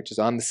sand which is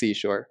on the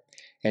seashore,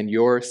 and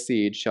your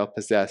seed shall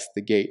possess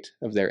the gate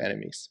of their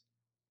enemies.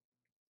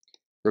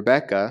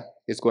 Rebekah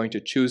is going to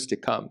choose to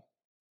come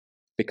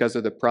because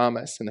of the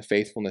promise and the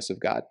faithfulness of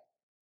God.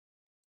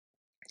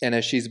 And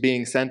as she's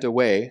being sent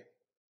away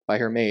by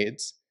her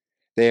maids,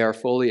 they are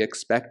fully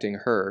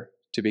expecting her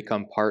to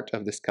become part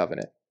of this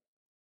covenant,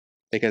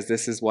 because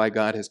this is why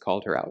God has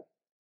called her out.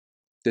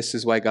 This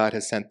is why God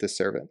has sent this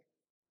servant.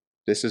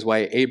 This is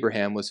why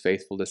Abraham was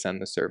faithful to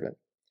send the servant.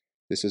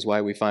 This is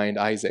why we find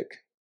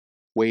Isaac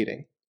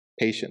waiting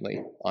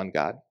patiently on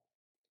God.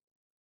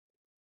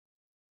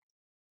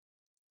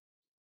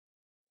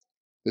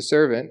 The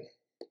servant,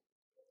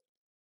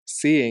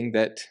 seeing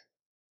that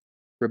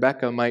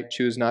Rebekah might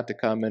choose not to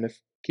come, and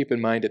keep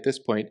in mind at this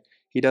point,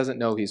 he doesn't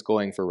know he's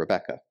going for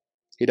Rebekah.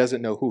 He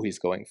doesn't know who he's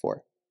going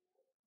for.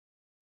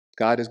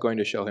 God is going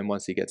to show him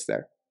once he gets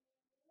there.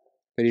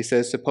 But he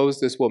says, suppose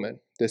this woman,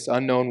 this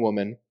unknown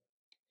woman,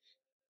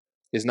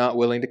 is not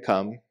willing to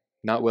come,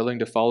 not willing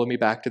to follow me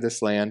back to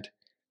this land.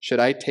 Should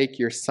I take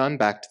your son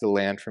back to the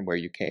land from where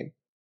you came?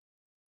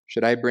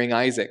 Should I bring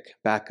Isaac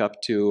back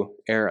up to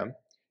Aram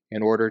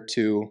in order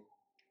to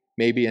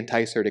maybe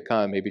entice her to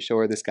come, maybe show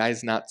her this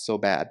guy's not so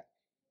bad?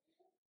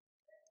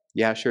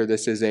 Yeah, sure,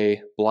 this is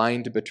a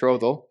blind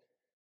betrothal,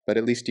 but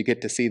at least you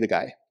get to see the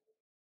guy.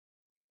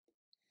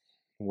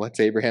 What's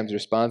Abraham's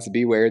response?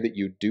 Beware that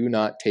you do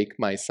not take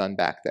my son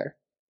back there.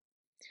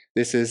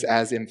 This is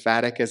as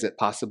emphatic as it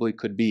possibly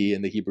could be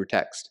in the Hebrew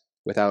text,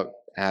 without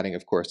adding,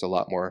 of course, a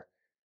lot more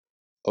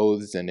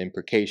oaths and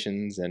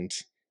imprecations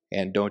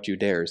and don't you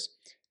dares.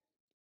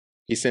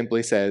 He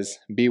simply says,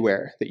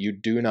 beware that you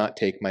do not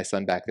take my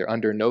son back there.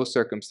 Under no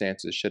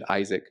circumstances should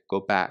Isaac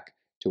go back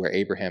to where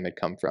Abraham had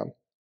come from.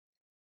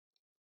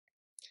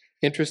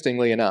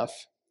 Interestingly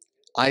enough,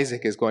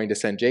 Isaac is going to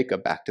send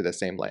Jacob back to the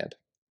same land.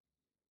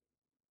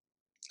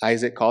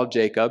 Isaac called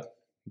Jacob,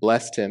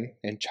 blessed him,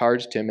 and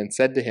charged him, and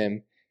said to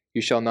him,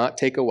 you shall not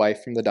take a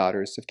wife from the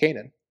daughters of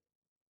Canaan.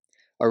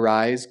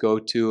 Arise, go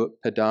to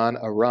Padan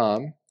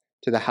Aram,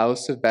 to the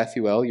house of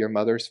Bethuel, your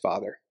mother's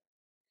father.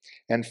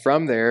 And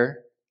from there,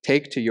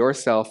 take to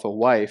yourself a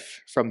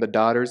wife from the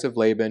daughters of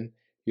Laban,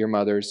 your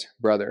mother's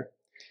brother.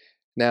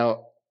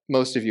 Now,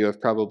 most of you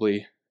have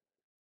probably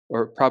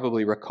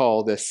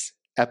recall this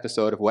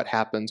episode of what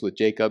happens with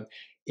Jacob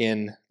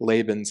in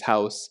Laban's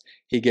house.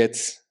 He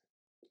gets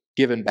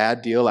given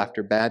bad deal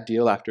after bad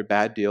deal after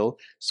bad deal,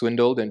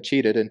 swindled and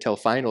cheated until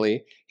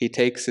finally he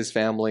takes his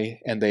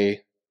family and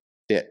they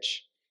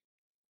ditch.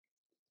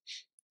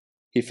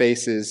 He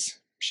faces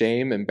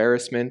shame,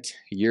 embarrassment,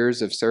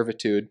 years of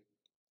servitude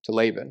to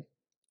Laban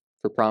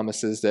for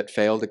promises that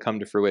fail to come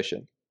to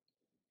fruition.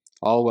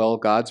 All while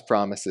God's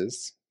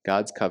promises,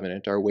 God's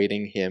covenant, are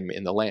waiting him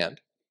in the land.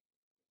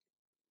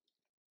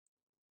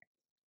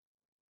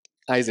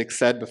 Isaac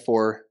said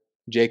before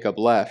Jacob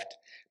left,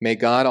 may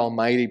God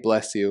Almighty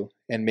bless you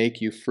and make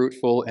you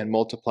fruitful and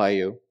multiply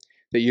you,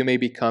 that you may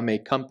become a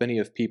company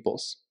of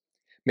peoples.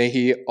 May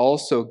he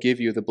also give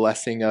you the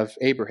blessing of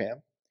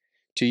Abraham,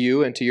 to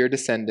you and to your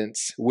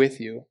descendants with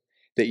you,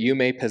 that you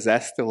may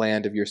possess the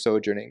land of your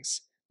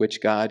sojournings,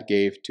 which God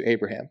gave to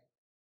Abraham.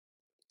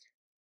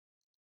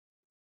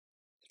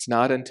 It's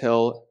not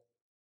until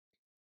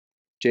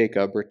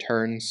Jacob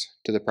returns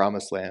to the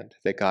promised land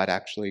that God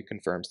actually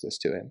confirms this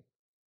to him.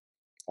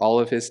 All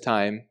of his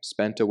time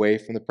spent away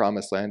from the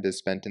promised land is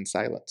spent in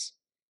silence.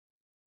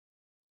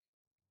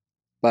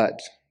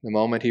 But the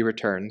moment he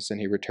returns, and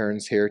he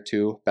returns here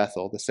to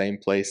Bethel, the same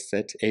place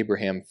that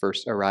Abraham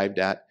first arrived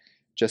at,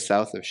 just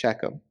south of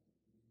Shechem,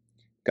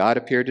 God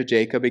appeared to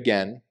Jacob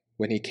again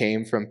when he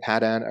came from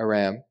Padan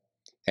Aram,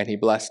 and he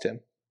blessed him.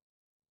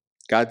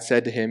 God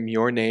said to him,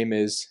 your name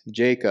is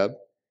Jacob.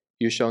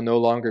 You shall no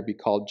longer be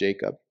called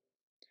Jacob,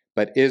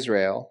 but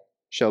Israel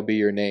shall be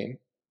your name.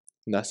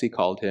 And thus he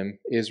called him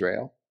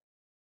Israel.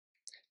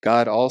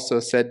 God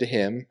also said to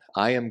him,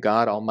 I am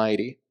God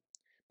Almighty.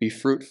 Be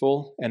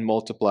fruitful and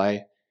multiply.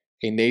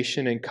 A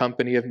nation and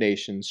company of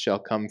nations shall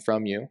come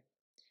from you,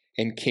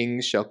 and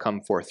kings shall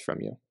come forth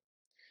from you.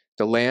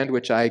 The land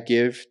which I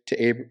gave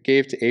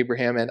to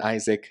Abraham and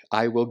Isaac,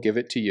 I will give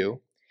it to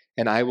you,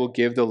 and I will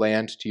give the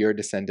land to your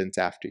descendants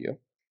after you.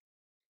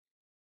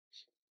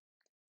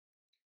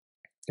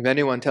 If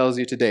anyone tells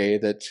you today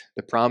that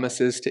the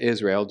promises to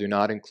Israel do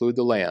not include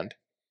the land,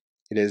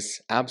 it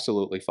is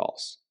absolutely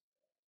false.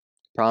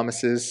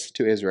 Promises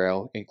to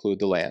Israel include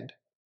the land.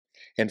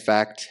 In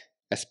fact,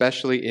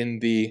 especially in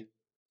the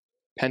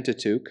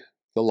Pentateuch,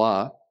 the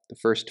law, the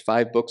first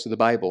 5 books of the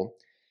Bible,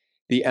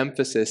 the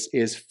emphasis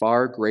is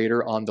far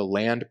greater on the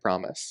land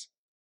promise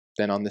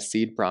than on the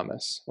seed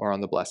promise or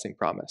on the blessing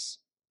promise.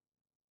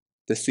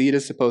 The seed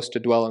is supposed to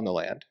dwell in the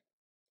land.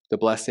 The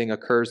blessing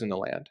occurs in the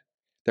land.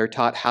 They're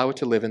taught how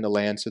to live in the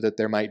land so that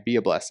there might be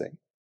a blessing.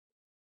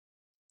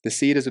 The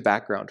seed is a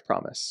background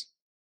promise.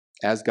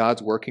 as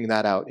God's working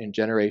that out in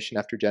generation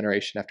after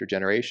generation after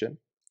generation.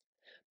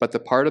 But the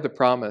part of the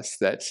promise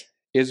that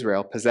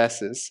Israel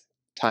possesses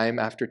time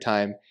after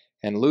time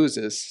and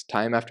loses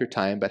time after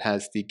time, but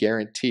has the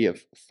guarantee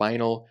of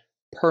final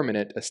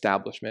permanent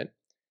establishment,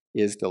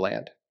 is the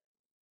land.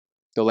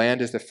 The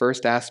land is the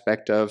first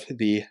aspect of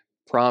the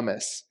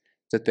promise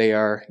that they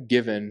are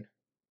given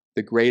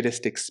the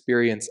greatest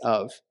experience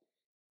of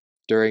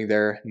during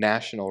their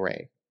national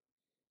reign.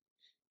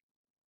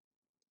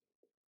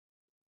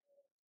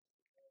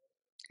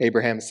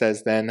 Abraham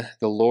says then,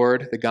 "The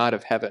Lord, the God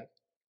of heaven,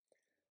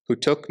 who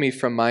took me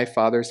from my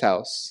father's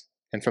house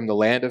and from the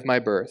land of my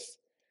birth,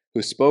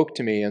 who spoke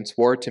to me and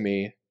swore to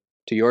me,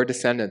 to your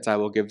descendants I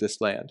will give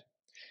this land."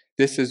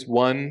 This is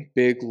one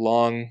big,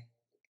 long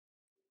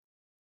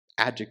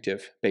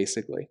adjective,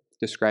 basically,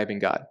 describing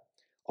God.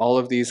 All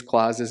of these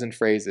clauses and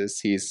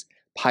phrases he's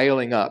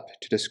piling up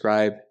to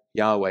describe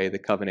Yahweh, the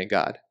covenant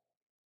God.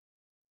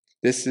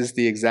 This is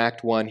the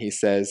exact one he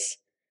says,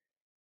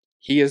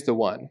 "He is the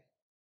one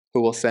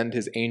who will send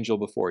his angel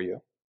before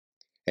you,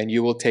 and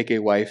you will take a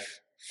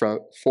wife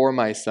for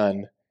my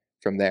son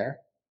from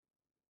there."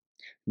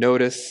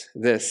 Notice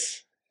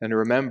this and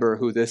remember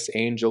who this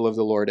angel of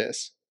the Lord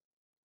is.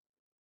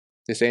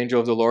 This angel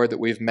of the Lord that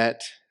we've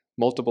met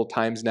multiple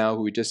times now,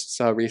 who we just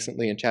saw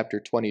recently in chapter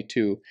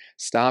 22,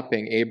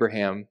 stopping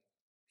Abraham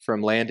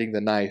from landing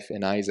the knife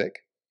in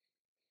Isaac.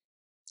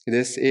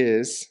 This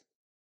is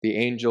the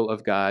angel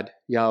of God,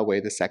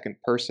 Yahweh, the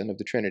second person of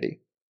the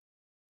Trinity.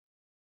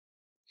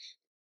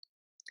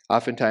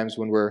 Oftentimes,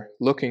 when we're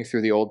looking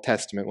through the Old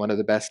Testament, one of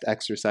the best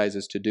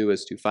exercises to do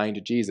is to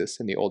find Jesus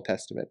in the Old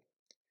Testament,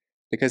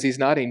 because he's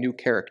not a new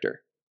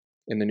character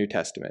in the New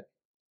Testament.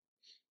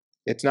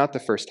 It's not the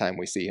first time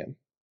we see him.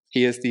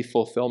 He is the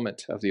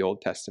fulfillment of the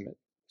Old Testament,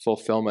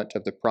 fulfillment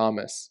of the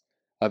promise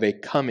of a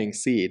coming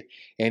seed.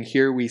 And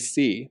here we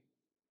see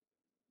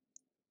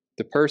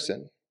the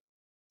person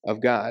of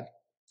God,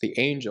 the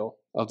angel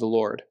of the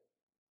Lord,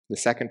 the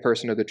second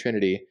person of the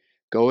Trinity,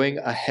 going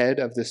ahead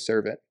of the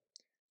servant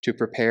to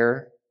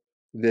prepare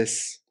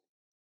this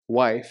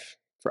wife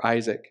for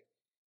Isaac,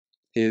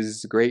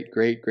 his great,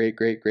 great, great,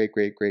 great, great,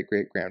 great, great,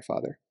 great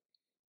grandfather.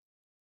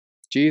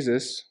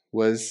 Jesus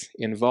was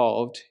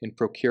involved in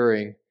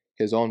procuring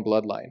his own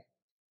bloodline,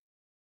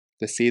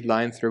 the seed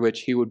line through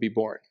which he would be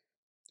born,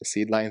 the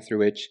seed line through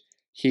which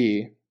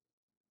he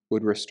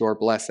would restore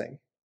blessing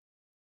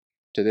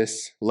to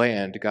this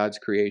land, God's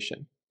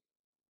creation,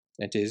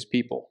 and to his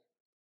people,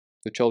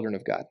 the children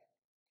of God.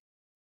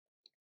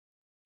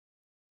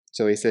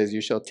 So he says,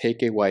 "You shall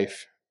take a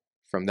wife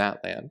from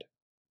that land."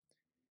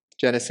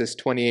 Genesis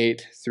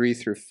 28, 3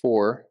 through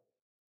 4.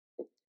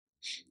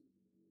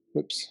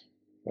 Whoops.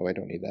 Oh, I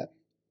don't need that.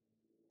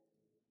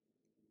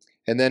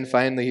 And then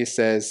finally he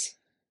says,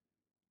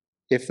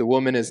 "If the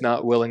woman is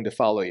not willing to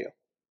follow you,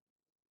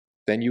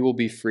 then you will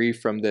be free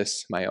from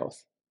this, my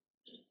oath."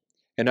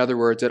 In other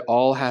words, it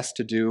all has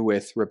to do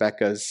with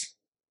Rebekah's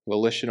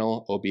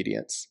volitional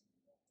obedience.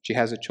 She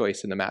has a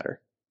choice in the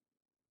matter.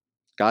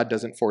 God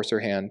doesn't force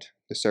her hand.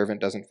 The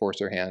servant doesn't force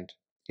her hand.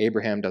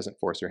 Abraham doesn't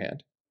force her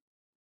hand.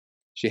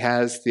 She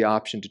has the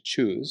option to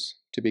choose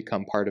to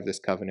become part of this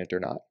covenant or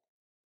not.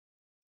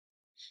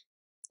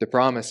 The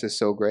promise is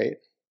so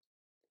great.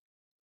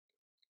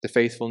 The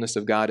faithfulness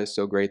of God is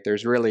so great,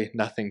 there's really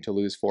nothing to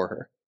lose for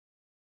her.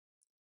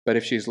 But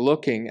if she's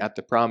looking at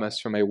the promise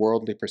from a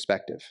worldly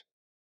perspective,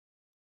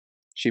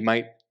 she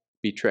might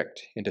be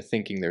tricked into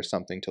thinking there's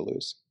something to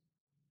lose.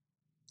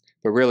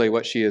 But really,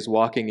 what she is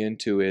walking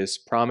into is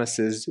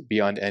promises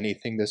beyond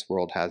anything this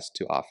world has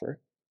to offer,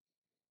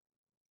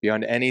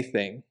 beyond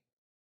anything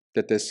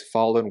that this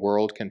fallen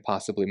world can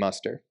possibly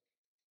muster,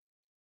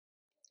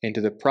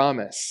 into the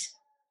promise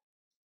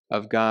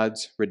of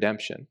God's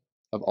redemption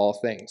of all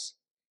things,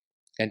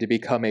 and to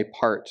become a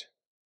part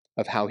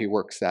of how he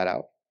works that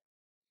out.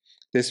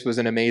 This was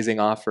an amazing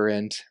offer,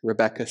 and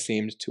Rebekah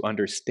seemed to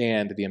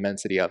understand the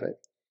immensity of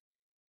it,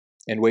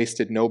 and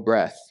wasted no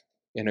breath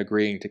in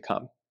agreeing to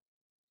come.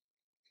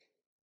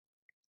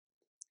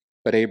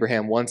 But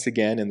Abraham, once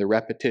again, in the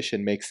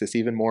repetition, makes this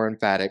even more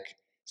emphatic.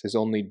 Says,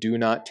 "Only do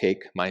not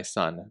take my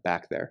son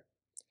back there."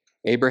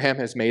 Abraham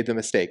has made the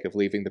mistake of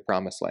leaving the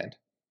promised land.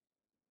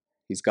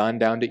 He's gone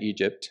down to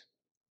Egypt.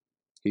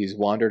 He's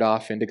wandered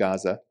off into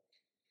Gaza.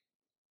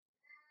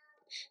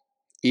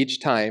 Each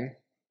time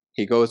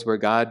he goes where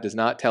God does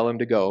not tell him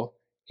to go,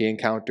 he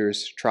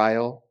encounters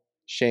trial,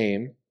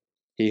 shame.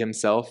 He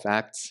himself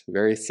acts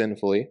very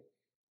sinfully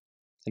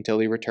until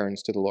he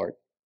returns to the Lord.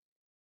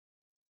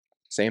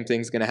 Same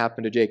thing's going to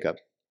happen to Jacob.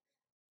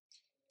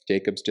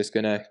 Jacob's just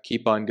going to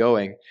keep on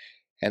going.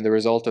 And the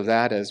result of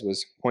that, as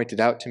was pointed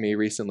out to me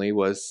recently,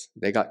 was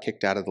they got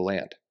kicked out of the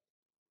land.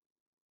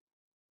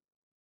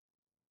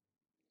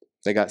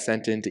 They got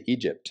sent into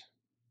Egypt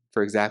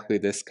for exactly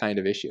this kind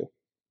of issue.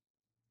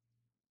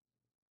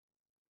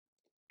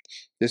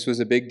 This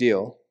was a big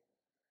deal.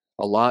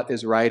 A lot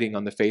is riding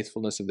on the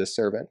faithfulness of this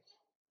servant.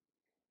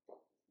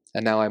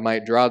 And now I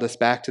might draw this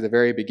back to the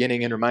very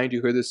beginning and remind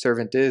you who this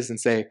servant is and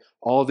say,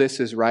 all this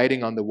is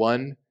riding on the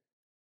one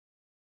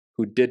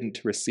who didn't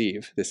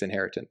receive this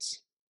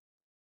inheritance,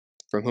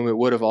 from whom it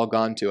would have all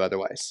gone to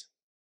otherwise.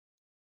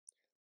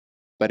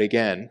 But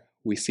again,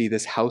 we see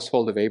this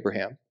household of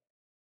Abraham,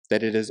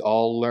 that it is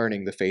all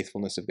learning the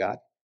faithfulness of God.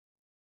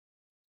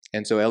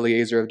 And so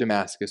Eliezer of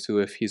Damascus, who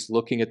if he's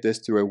looking at this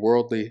through a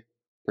worldly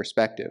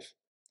perspective,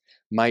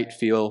 might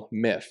feel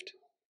miffed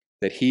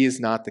that he is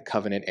not the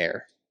covenant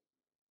heir.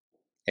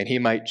 And he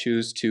might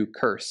choose to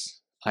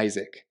curse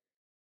Isaac,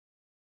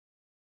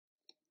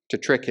 to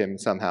trick him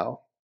somehow,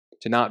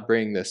 to not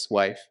bring this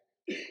wife,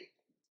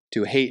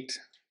 to hate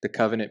the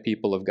covenant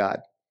people of God.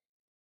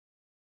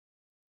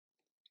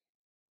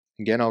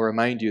 Again, I'll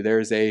remind you,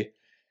 there's a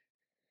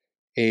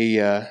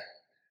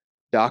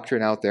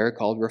doctrine out there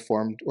called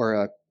Reformed,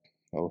 or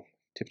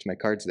tipped my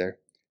cards there,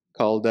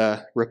 called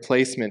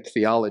replacement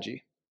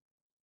theology,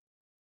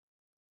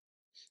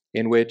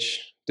 in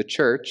which the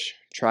church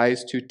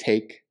tries to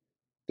take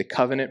the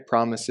covenant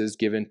promises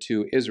given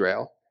to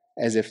Israel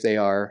as if they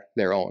are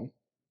their own.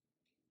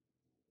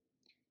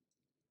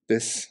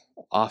 This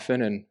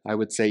often, and I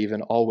would say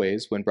even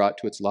always, when brought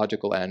to its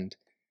logical end,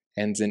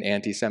 ends in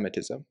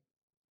anti-Semitism.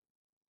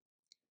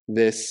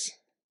 This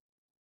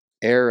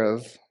air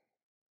of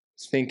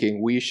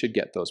thinking we should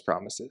get those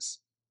promises.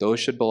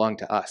 Those should belong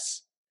to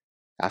us.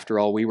 After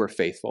all, we were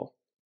faithful,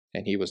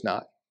 and he was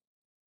not.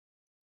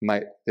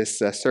 This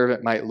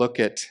servant might look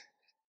at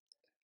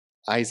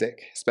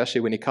Isaac,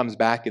 especially when he comes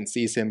back and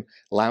sees him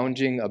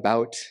lounging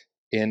about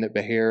in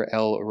Be'er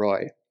El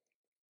Roi,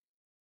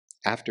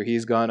 after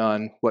he's gone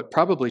on what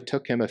probably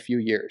took him a few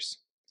years,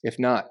 if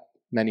not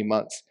many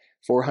months,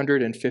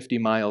 450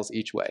 miles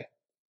each way.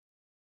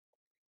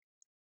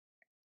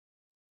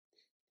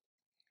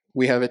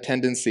 We have a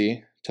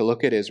tendency to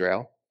look at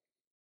Israel,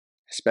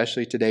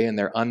 especially today in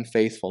their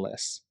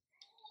unfaithfulness,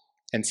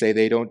 and say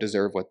they don't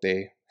deserve what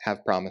they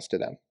have promised to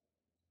them.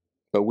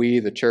 But we,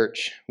 the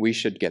church, we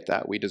should get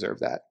that. We deserve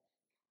that.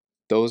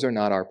 Those are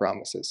not our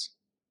promises.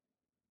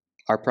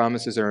 Our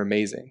promises are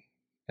amazing,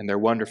 and they're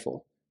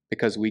wonderful,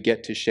 because we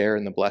get to share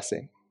in the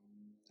blessing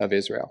of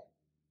Israel.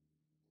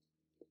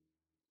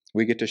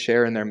 We get to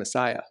share in their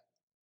Messiah.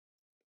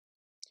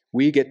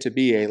 We get to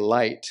be a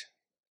light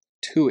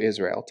to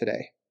Israel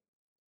today.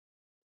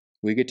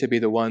 We get to be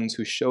the ones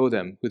who show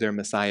them who their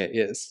Messiah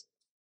is,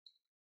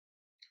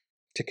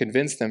 to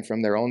convince them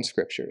from their own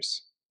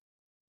scriptures,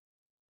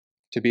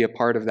 to be a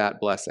part of that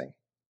blessing,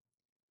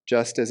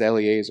 just as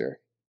Eliezer,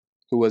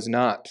 who was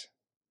not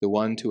the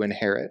one to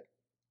inherit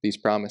these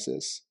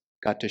promises,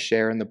 got to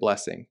share in the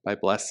blessing by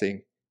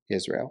blessing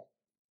Israel.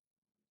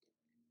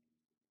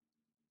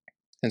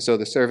 And so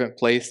the servant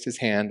placed his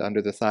hand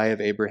under the thigh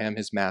of Abraham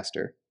his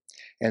master,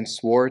 and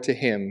swore to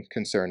him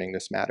concerning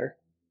this matter.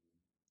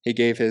 He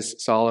gave his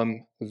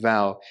solemn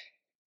vow,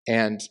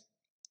 and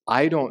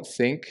I don't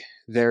think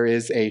there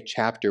is a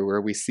chapter where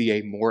we see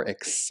a more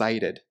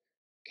excited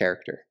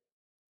character.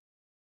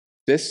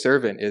 This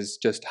servant is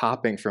just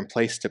hopping from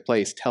place to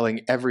place,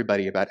 telling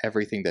everybody about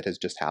everything that has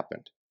just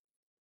happened.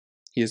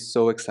 He is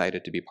so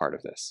excited to be part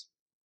of this.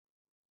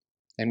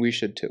 And we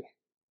should too.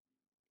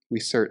 We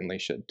certainly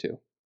should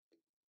too.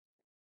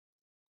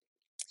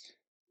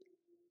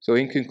 So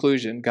in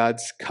conclusion,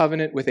 God's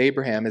covenant with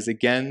Abraham is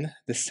again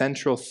the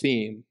central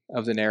theme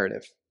of the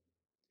narrative.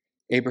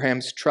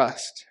 Abraham's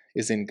trust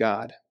is in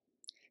God,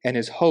 and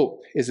his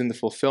hope is in the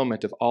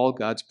fulfillment of all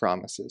God's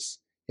promises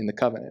in the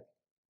covenant.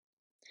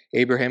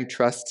 Abraham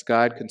trusts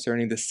God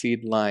concerning the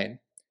seed line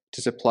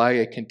to supply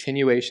a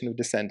continuation of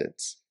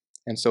descendants,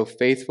 and so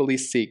faithfully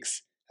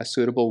seeks a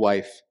suitable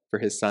wife for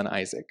his son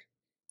Isaac.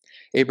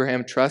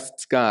 Abraham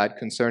trusts God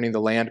concerning the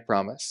land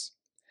promise,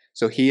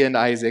 so he and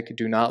Isaac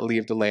do not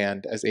leave the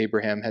land as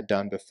Abraham had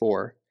done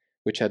before,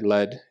 which had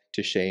led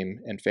to shame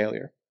and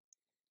failure.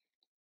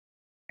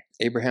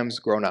 Abraham's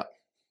grown up,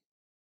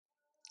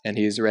 and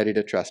he is ready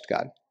to trust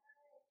God.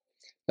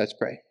 Let's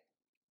pray.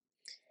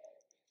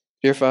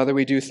 Dear Father,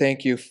 we do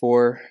thank you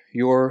for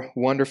your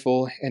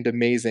wonderful and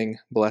amazing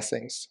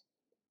blessings.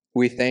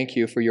 We thank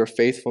you for your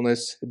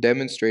faithfulness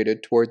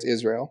demonstrated towards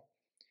Israel.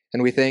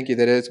 And we thank you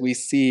that as we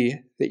see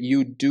that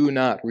you do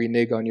not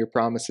renege on your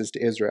promises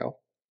to Israel,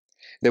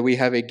 that we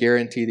have a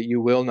guarantee that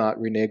you will not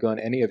renege on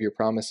any of your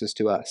promises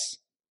to us.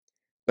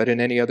 But in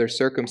any other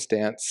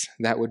circumstance,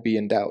 that would be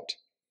in doubt.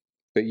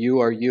 But you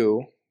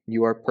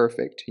are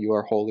perfect, you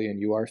are holy, and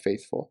you are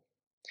faithful.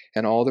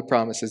 And all the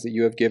promises that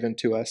you have given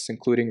to us,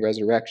 including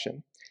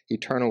resurrection,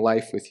 eternal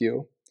life with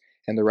you,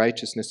 and the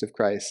righteousness of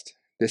Christ,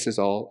 this is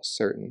all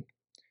certain.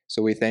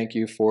 So we thank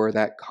you for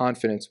that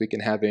confidence we can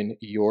have in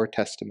your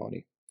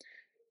testimony.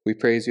 We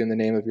praise you in the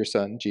name of your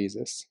Son,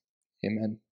 Jesus. Amen.